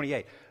verse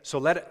 28, so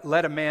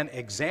let a man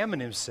examine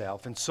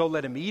himself, and so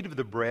let him eat of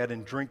the bread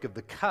and drink of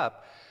the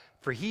cup.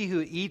 For he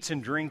who eats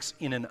and drinks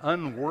in an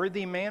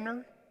unworthy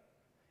manner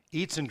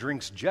eats and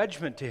drinks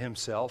judgment to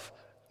himself,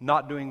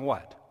 not doing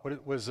what?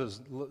 What was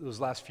those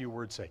last few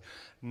words say?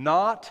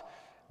 Not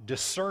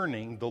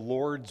discerning the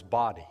Lord's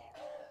body.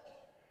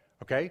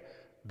 Okay?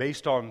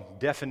 Based on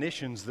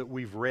definitions that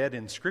we've read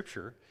in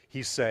Scripture,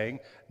 he's saying,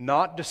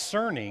 not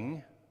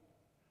discerning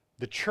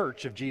the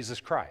church of Jesus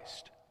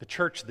Christ, the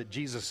church that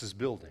Jesus is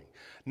building.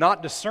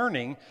 Not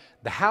discerning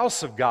the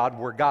house of God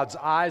where God's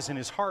eyes and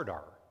his heart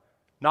are.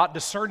 Not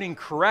discerning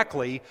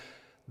correctly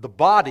the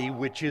body,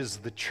 which is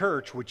the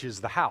church, which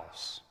is the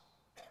house.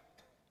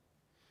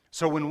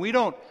 So when we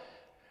don't,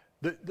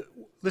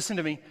 listen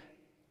to me,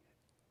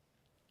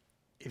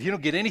 if you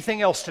don't get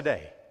anything else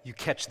today, you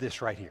catch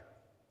this right here.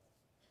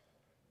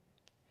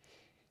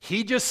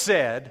 He just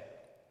said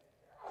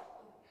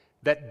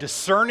that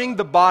discerning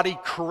the body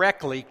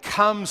correctly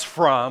comes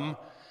from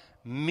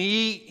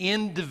me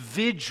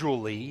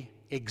individually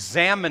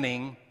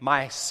examining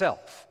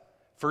myself.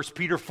 1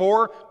 Peter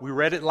 4, we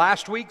read it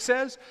last week,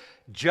 says,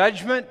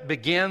 judgment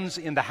begins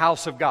in the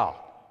house of God.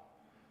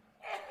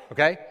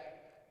 Okay?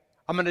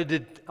 I'm going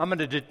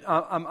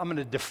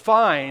to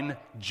define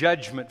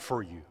judgment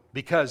for you,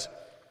 because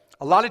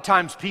a lot of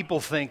times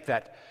people think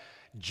that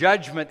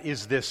judgment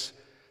is this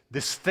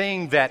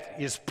thing that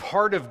is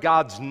part of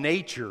God's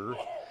nature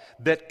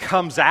that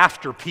comes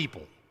after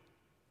people.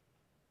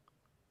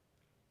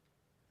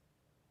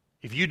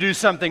 If you do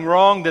something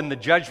wrong, then the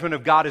judgment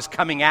of God is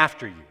coming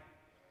after you.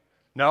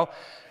 No,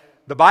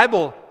 the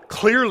Bible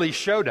clearly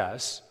showed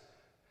us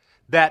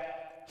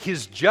that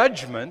his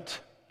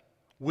judgment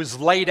was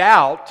laid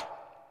out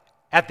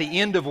at the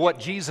end of what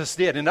Jesus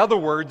did. In other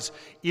words,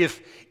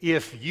 if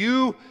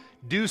you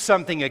do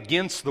something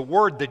against the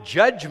word, the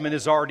judgment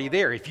is already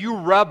there. If you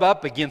rub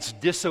up against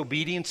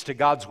disobedience to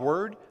God's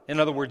word, in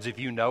other words, if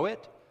you know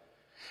it,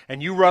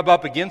 and you rub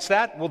up against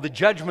that, well, the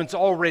judgment's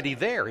already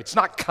there. It's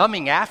not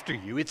coming after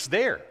you, it's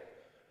there.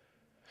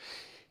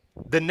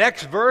 The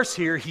next verse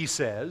here, he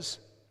says,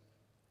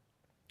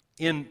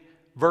 in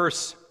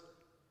verse,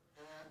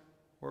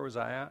 where was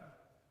I at?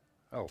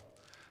 Oh,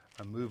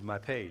 I moved my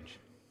page.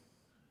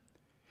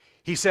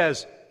 He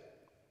says,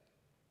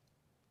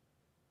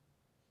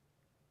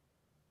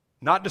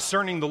 not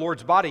discerning the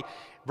Lord's body.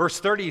 Verse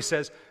 30, he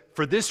says,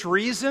 for this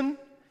reason,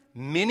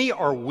 many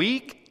are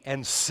weak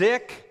and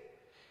sick,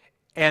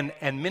 and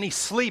many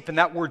sleep. And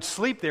that word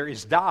sleep there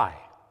is die.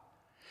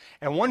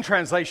 And one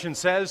translation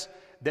says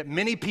that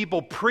many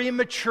people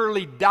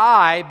prematurely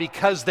die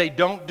because they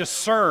don't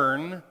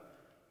discern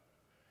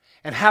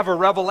and have a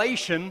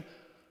revelation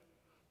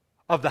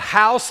of the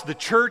house, the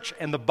church,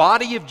 and the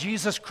body of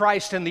Jesus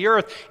Christ in the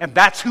earth. And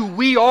that's who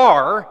we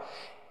are.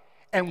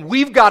 And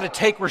we've got to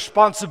take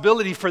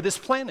responsibility for this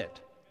planet.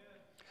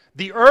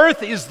 The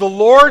earth is the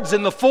Lord's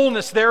and the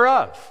fullness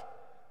thereof.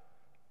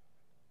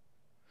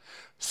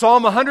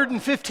 Psalm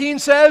 115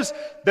 says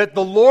that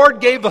the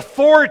Lord gave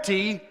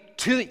authority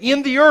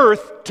in the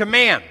earth to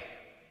man.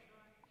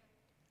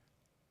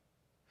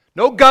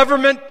 No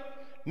government,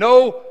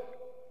 no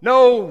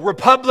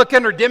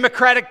Republican or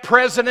Democratic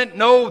president,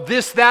 no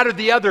this, that, or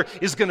the other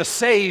is going to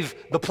save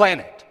the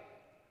planet.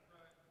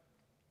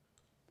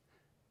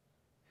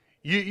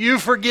 You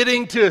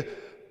forgetting to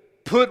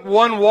put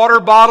one water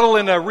bottle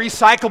in a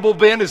recyclable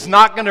bin is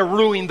not going to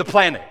ruin the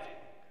planet.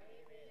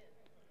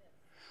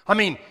 I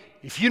mean,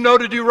 if you know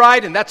to do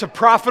right and that's a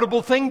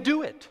profitable thing,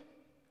 do it.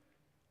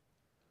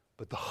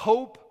 But the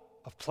hope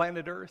of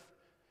planet Earth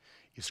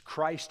is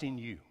Christ in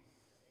you.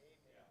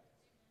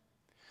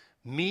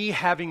 Me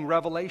having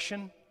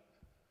revelation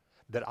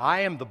that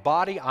I am the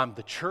body, I'm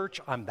the church,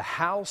 I'm the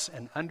house,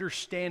 and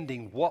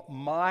understanding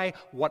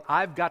what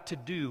I've got to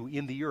do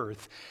in the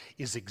earth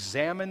is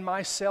examine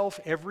myself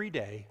every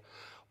day,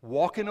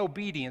 walk in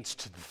obedience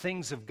to the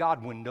things of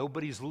God when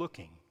nobody's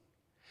looking,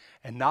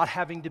 and not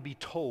having to be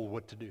told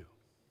what to do.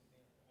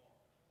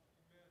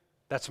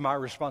 That's my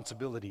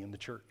responsibility in the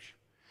church.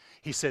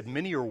 He said,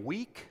 many are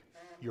weak,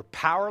 you're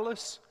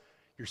powerless,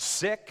 You're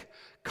sick,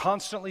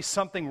 constantly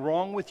something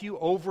wrong with you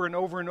over and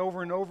over and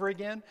over and over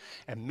again.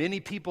 And many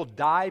people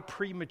die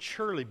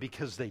prematurely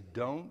because they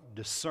don't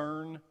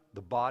discern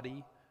the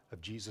body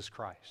of Jesus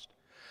Christ.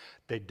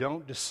 They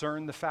don't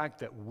discern the fact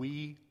that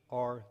we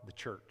are the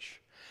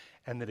church.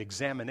 And that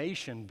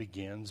examination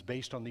begins,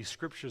 based on these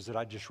scriptures that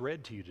I just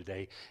read to you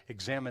today,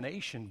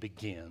 examination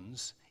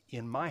begins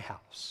in my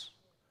house.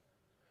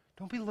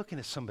 Don't be looking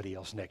at somebody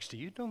else next to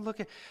you. Don't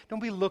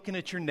be looking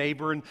at your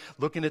neighbor and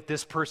looking at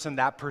this person,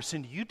 that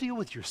person. You deal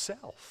with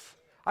yourself.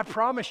 I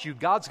promise you,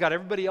 God's got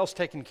everybody else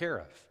taken care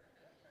of.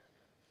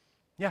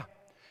 Yeah.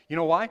 You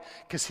know why?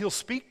 Because He'll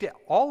speak to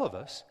all of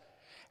us,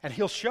 and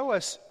He'll show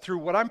us through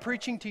what I'm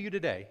preaching to you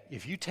today.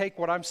 If you take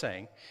what I'm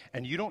saying,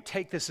 and you don't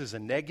take this as a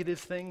negative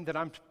thing that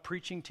I'm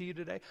preaching to you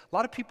today, a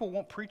lot of people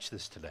won't preach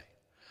this today.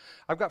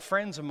 I've got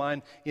friends of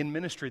mine in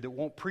ministry that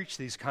won't preach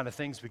these kind of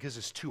things because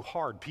it's too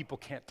hard. People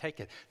can't take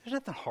it. There's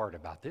nothing hard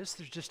about this.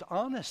 There's just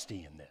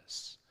honesty in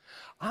this.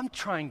 I'm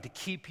trying to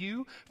keep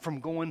you from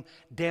going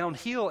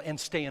downhill and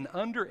staying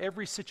under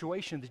every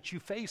situation that you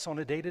face on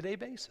a day-to-day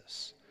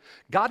basis.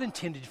 God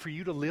intended for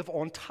you to live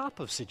on top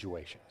of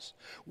situations.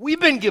 We've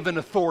been given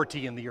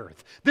authority in the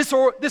earth. This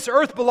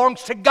earth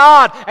belongs to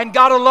God and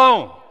God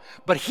alone.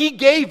 But He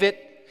gave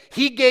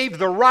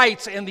the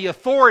rights and the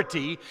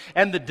authority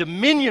and the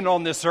dominion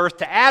on this earth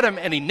to Adam,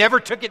 and He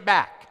never took it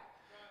back.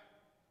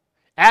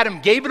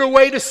 Adam gave it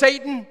away to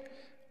Satan.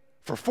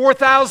 For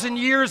 4,000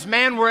 years,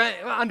 man were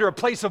under a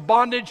place of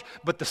bondage,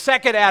 but the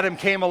second Adam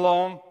came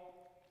along,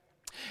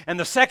 and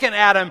the second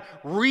Adam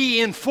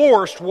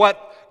reinforced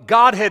what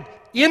God had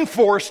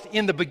enforced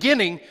in the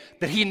beginning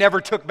that He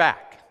never took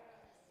back.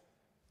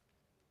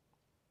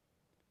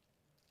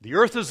 The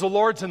earth is the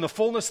Lord's and the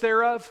fullness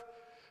thereof,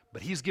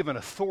 but He's given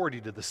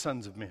authority to the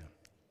sons of men.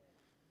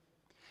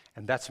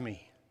 And that's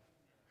me.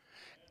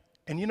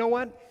 And you know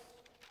what?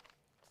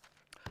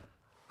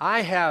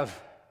 I have,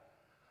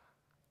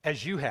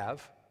 as you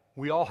have,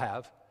 we all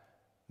have,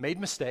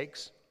 made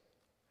mistakes.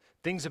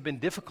 Things have been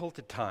difficult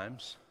at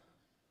times.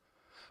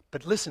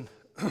 But listen,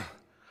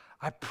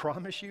 I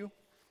promise you,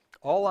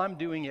 all I'm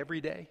doing every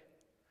day,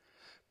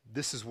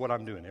 this is what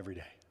I'm doing every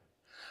day.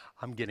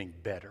 I'm getting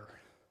better.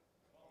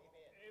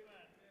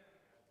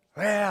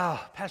 Well,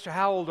 Pastor,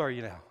 how old are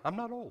you now? I'm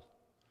not old.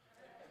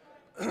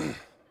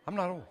 I'm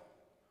not old.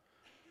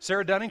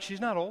 Sarah Dunning, she's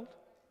not old.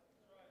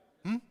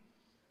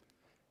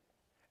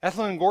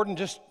 Ethel and Gordon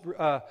just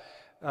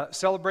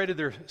celebrated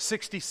their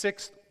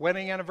 66th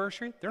wedding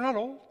anniversary. They're not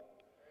old.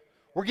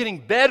 We're getting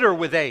better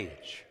with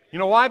age. You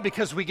know why?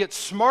 Because we get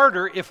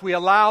smarter if we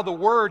allow the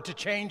Word to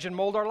change and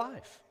mold our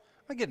life.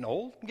 I'm not getting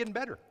old. I'm getting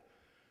better.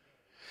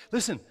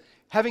 Listen,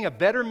 having a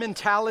better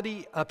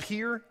mentality up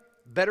here,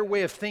 better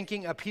way of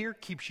thinking up here,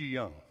 keeps you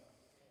young.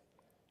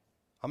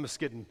 I'm just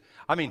kidding.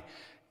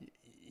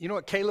 You know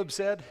what Caleb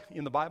said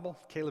in the Bible?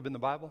 Caleb in the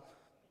Bible?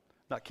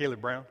 Not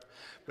Caleb Brown,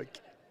 but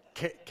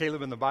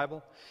Caleb in the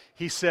Bible.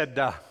 He said,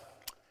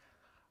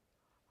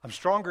 I'm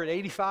stronger at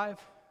 85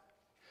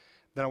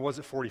 than I was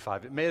at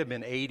 45. It may have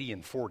been 80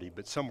 and 40,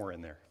 but somewhere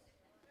in there.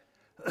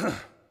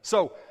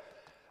 So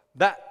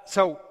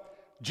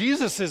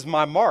Jesus is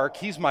my mark.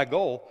 He's my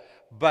goal.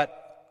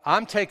 But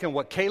I'm taking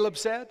what Caleb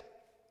said,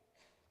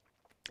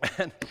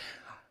 and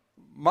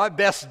my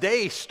best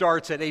day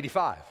starts at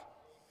 85.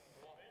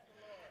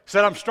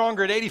 Said I'm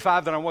stronger at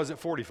 85 than I was at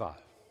 45.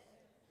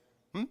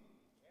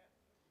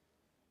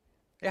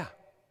 Yeah.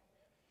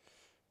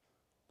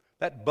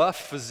 That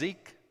buff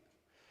physique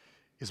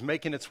is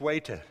making its way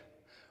to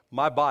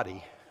my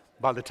body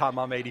by the time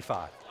I'm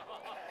 85.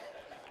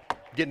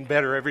 Getting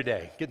better every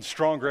day, getting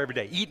stronger every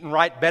day, eating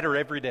right better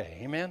every day,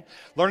 amen?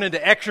 Learning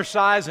to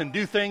exercise and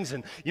do things,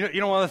 and you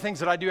know one of the things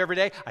that I do every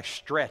day? I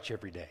stretch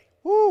every day.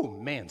 Woo,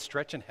 man,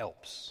 stretching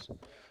helps.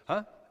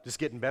 Just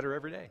getting better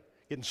every day,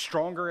 getting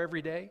stronger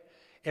every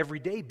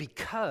day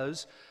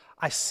because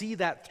I see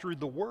that through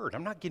the Word.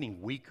 I'm not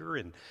getting weaker,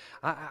 and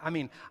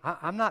I'm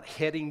not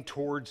heading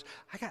towards,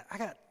 I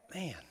got,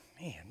 man,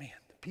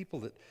 people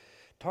that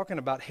talking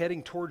about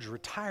heading towards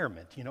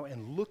retirement,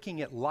 and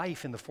looking at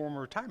life in the form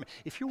of retirement.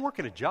 If you're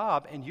working a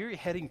job and you're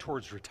heading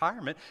towards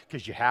retirement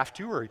because you have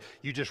to or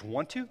you just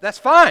want to, that's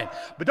fine.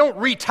 But don't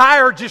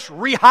retire, just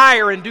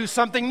rehire and do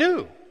something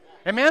new.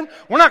 Amen?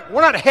 We're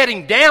not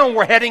heading down,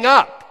 we're heading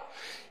up.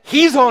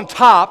 He's on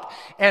top,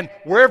 and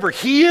wherever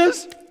He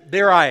is,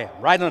 there I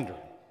am, right under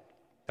Him.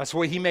 That's the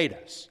way He made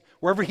us.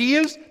 Wherever He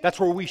is, that's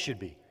where we should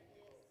be.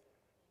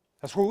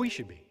 That's where we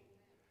should be.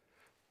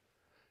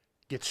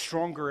 Get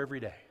stronger every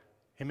day.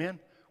 Amen?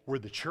 We're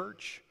the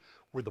church.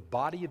 We're the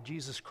body of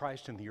Jesus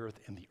Christ in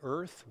the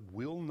earth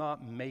will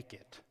not make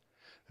it.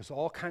 There's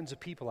all kinds of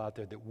people out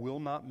there that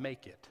will not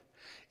make it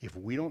if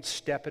we don't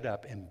step it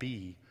up and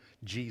be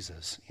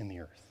Jesus in the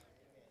earth.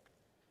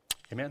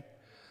 Amen?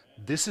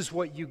 This is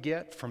what you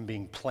get from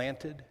being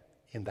planted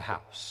in the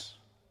house.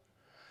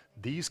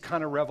 These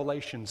kind of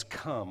revelations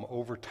come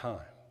over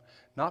time.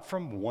 Not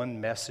from one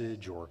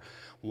message or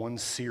one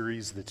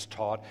series that's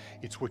taught.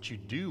 It's what you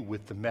do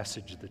with the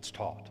message that's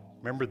taught.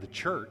 Remember, the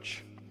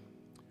church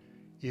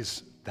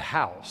is the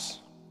house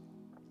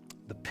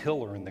the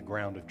pillar and the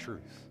ground of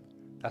truth.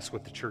 That's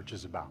what the church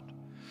is about.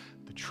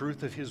 The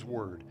truth of his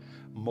word,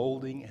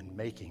 molding and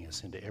making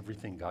us into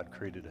everything God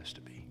created us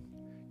to be.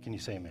 Can you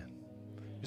say amen?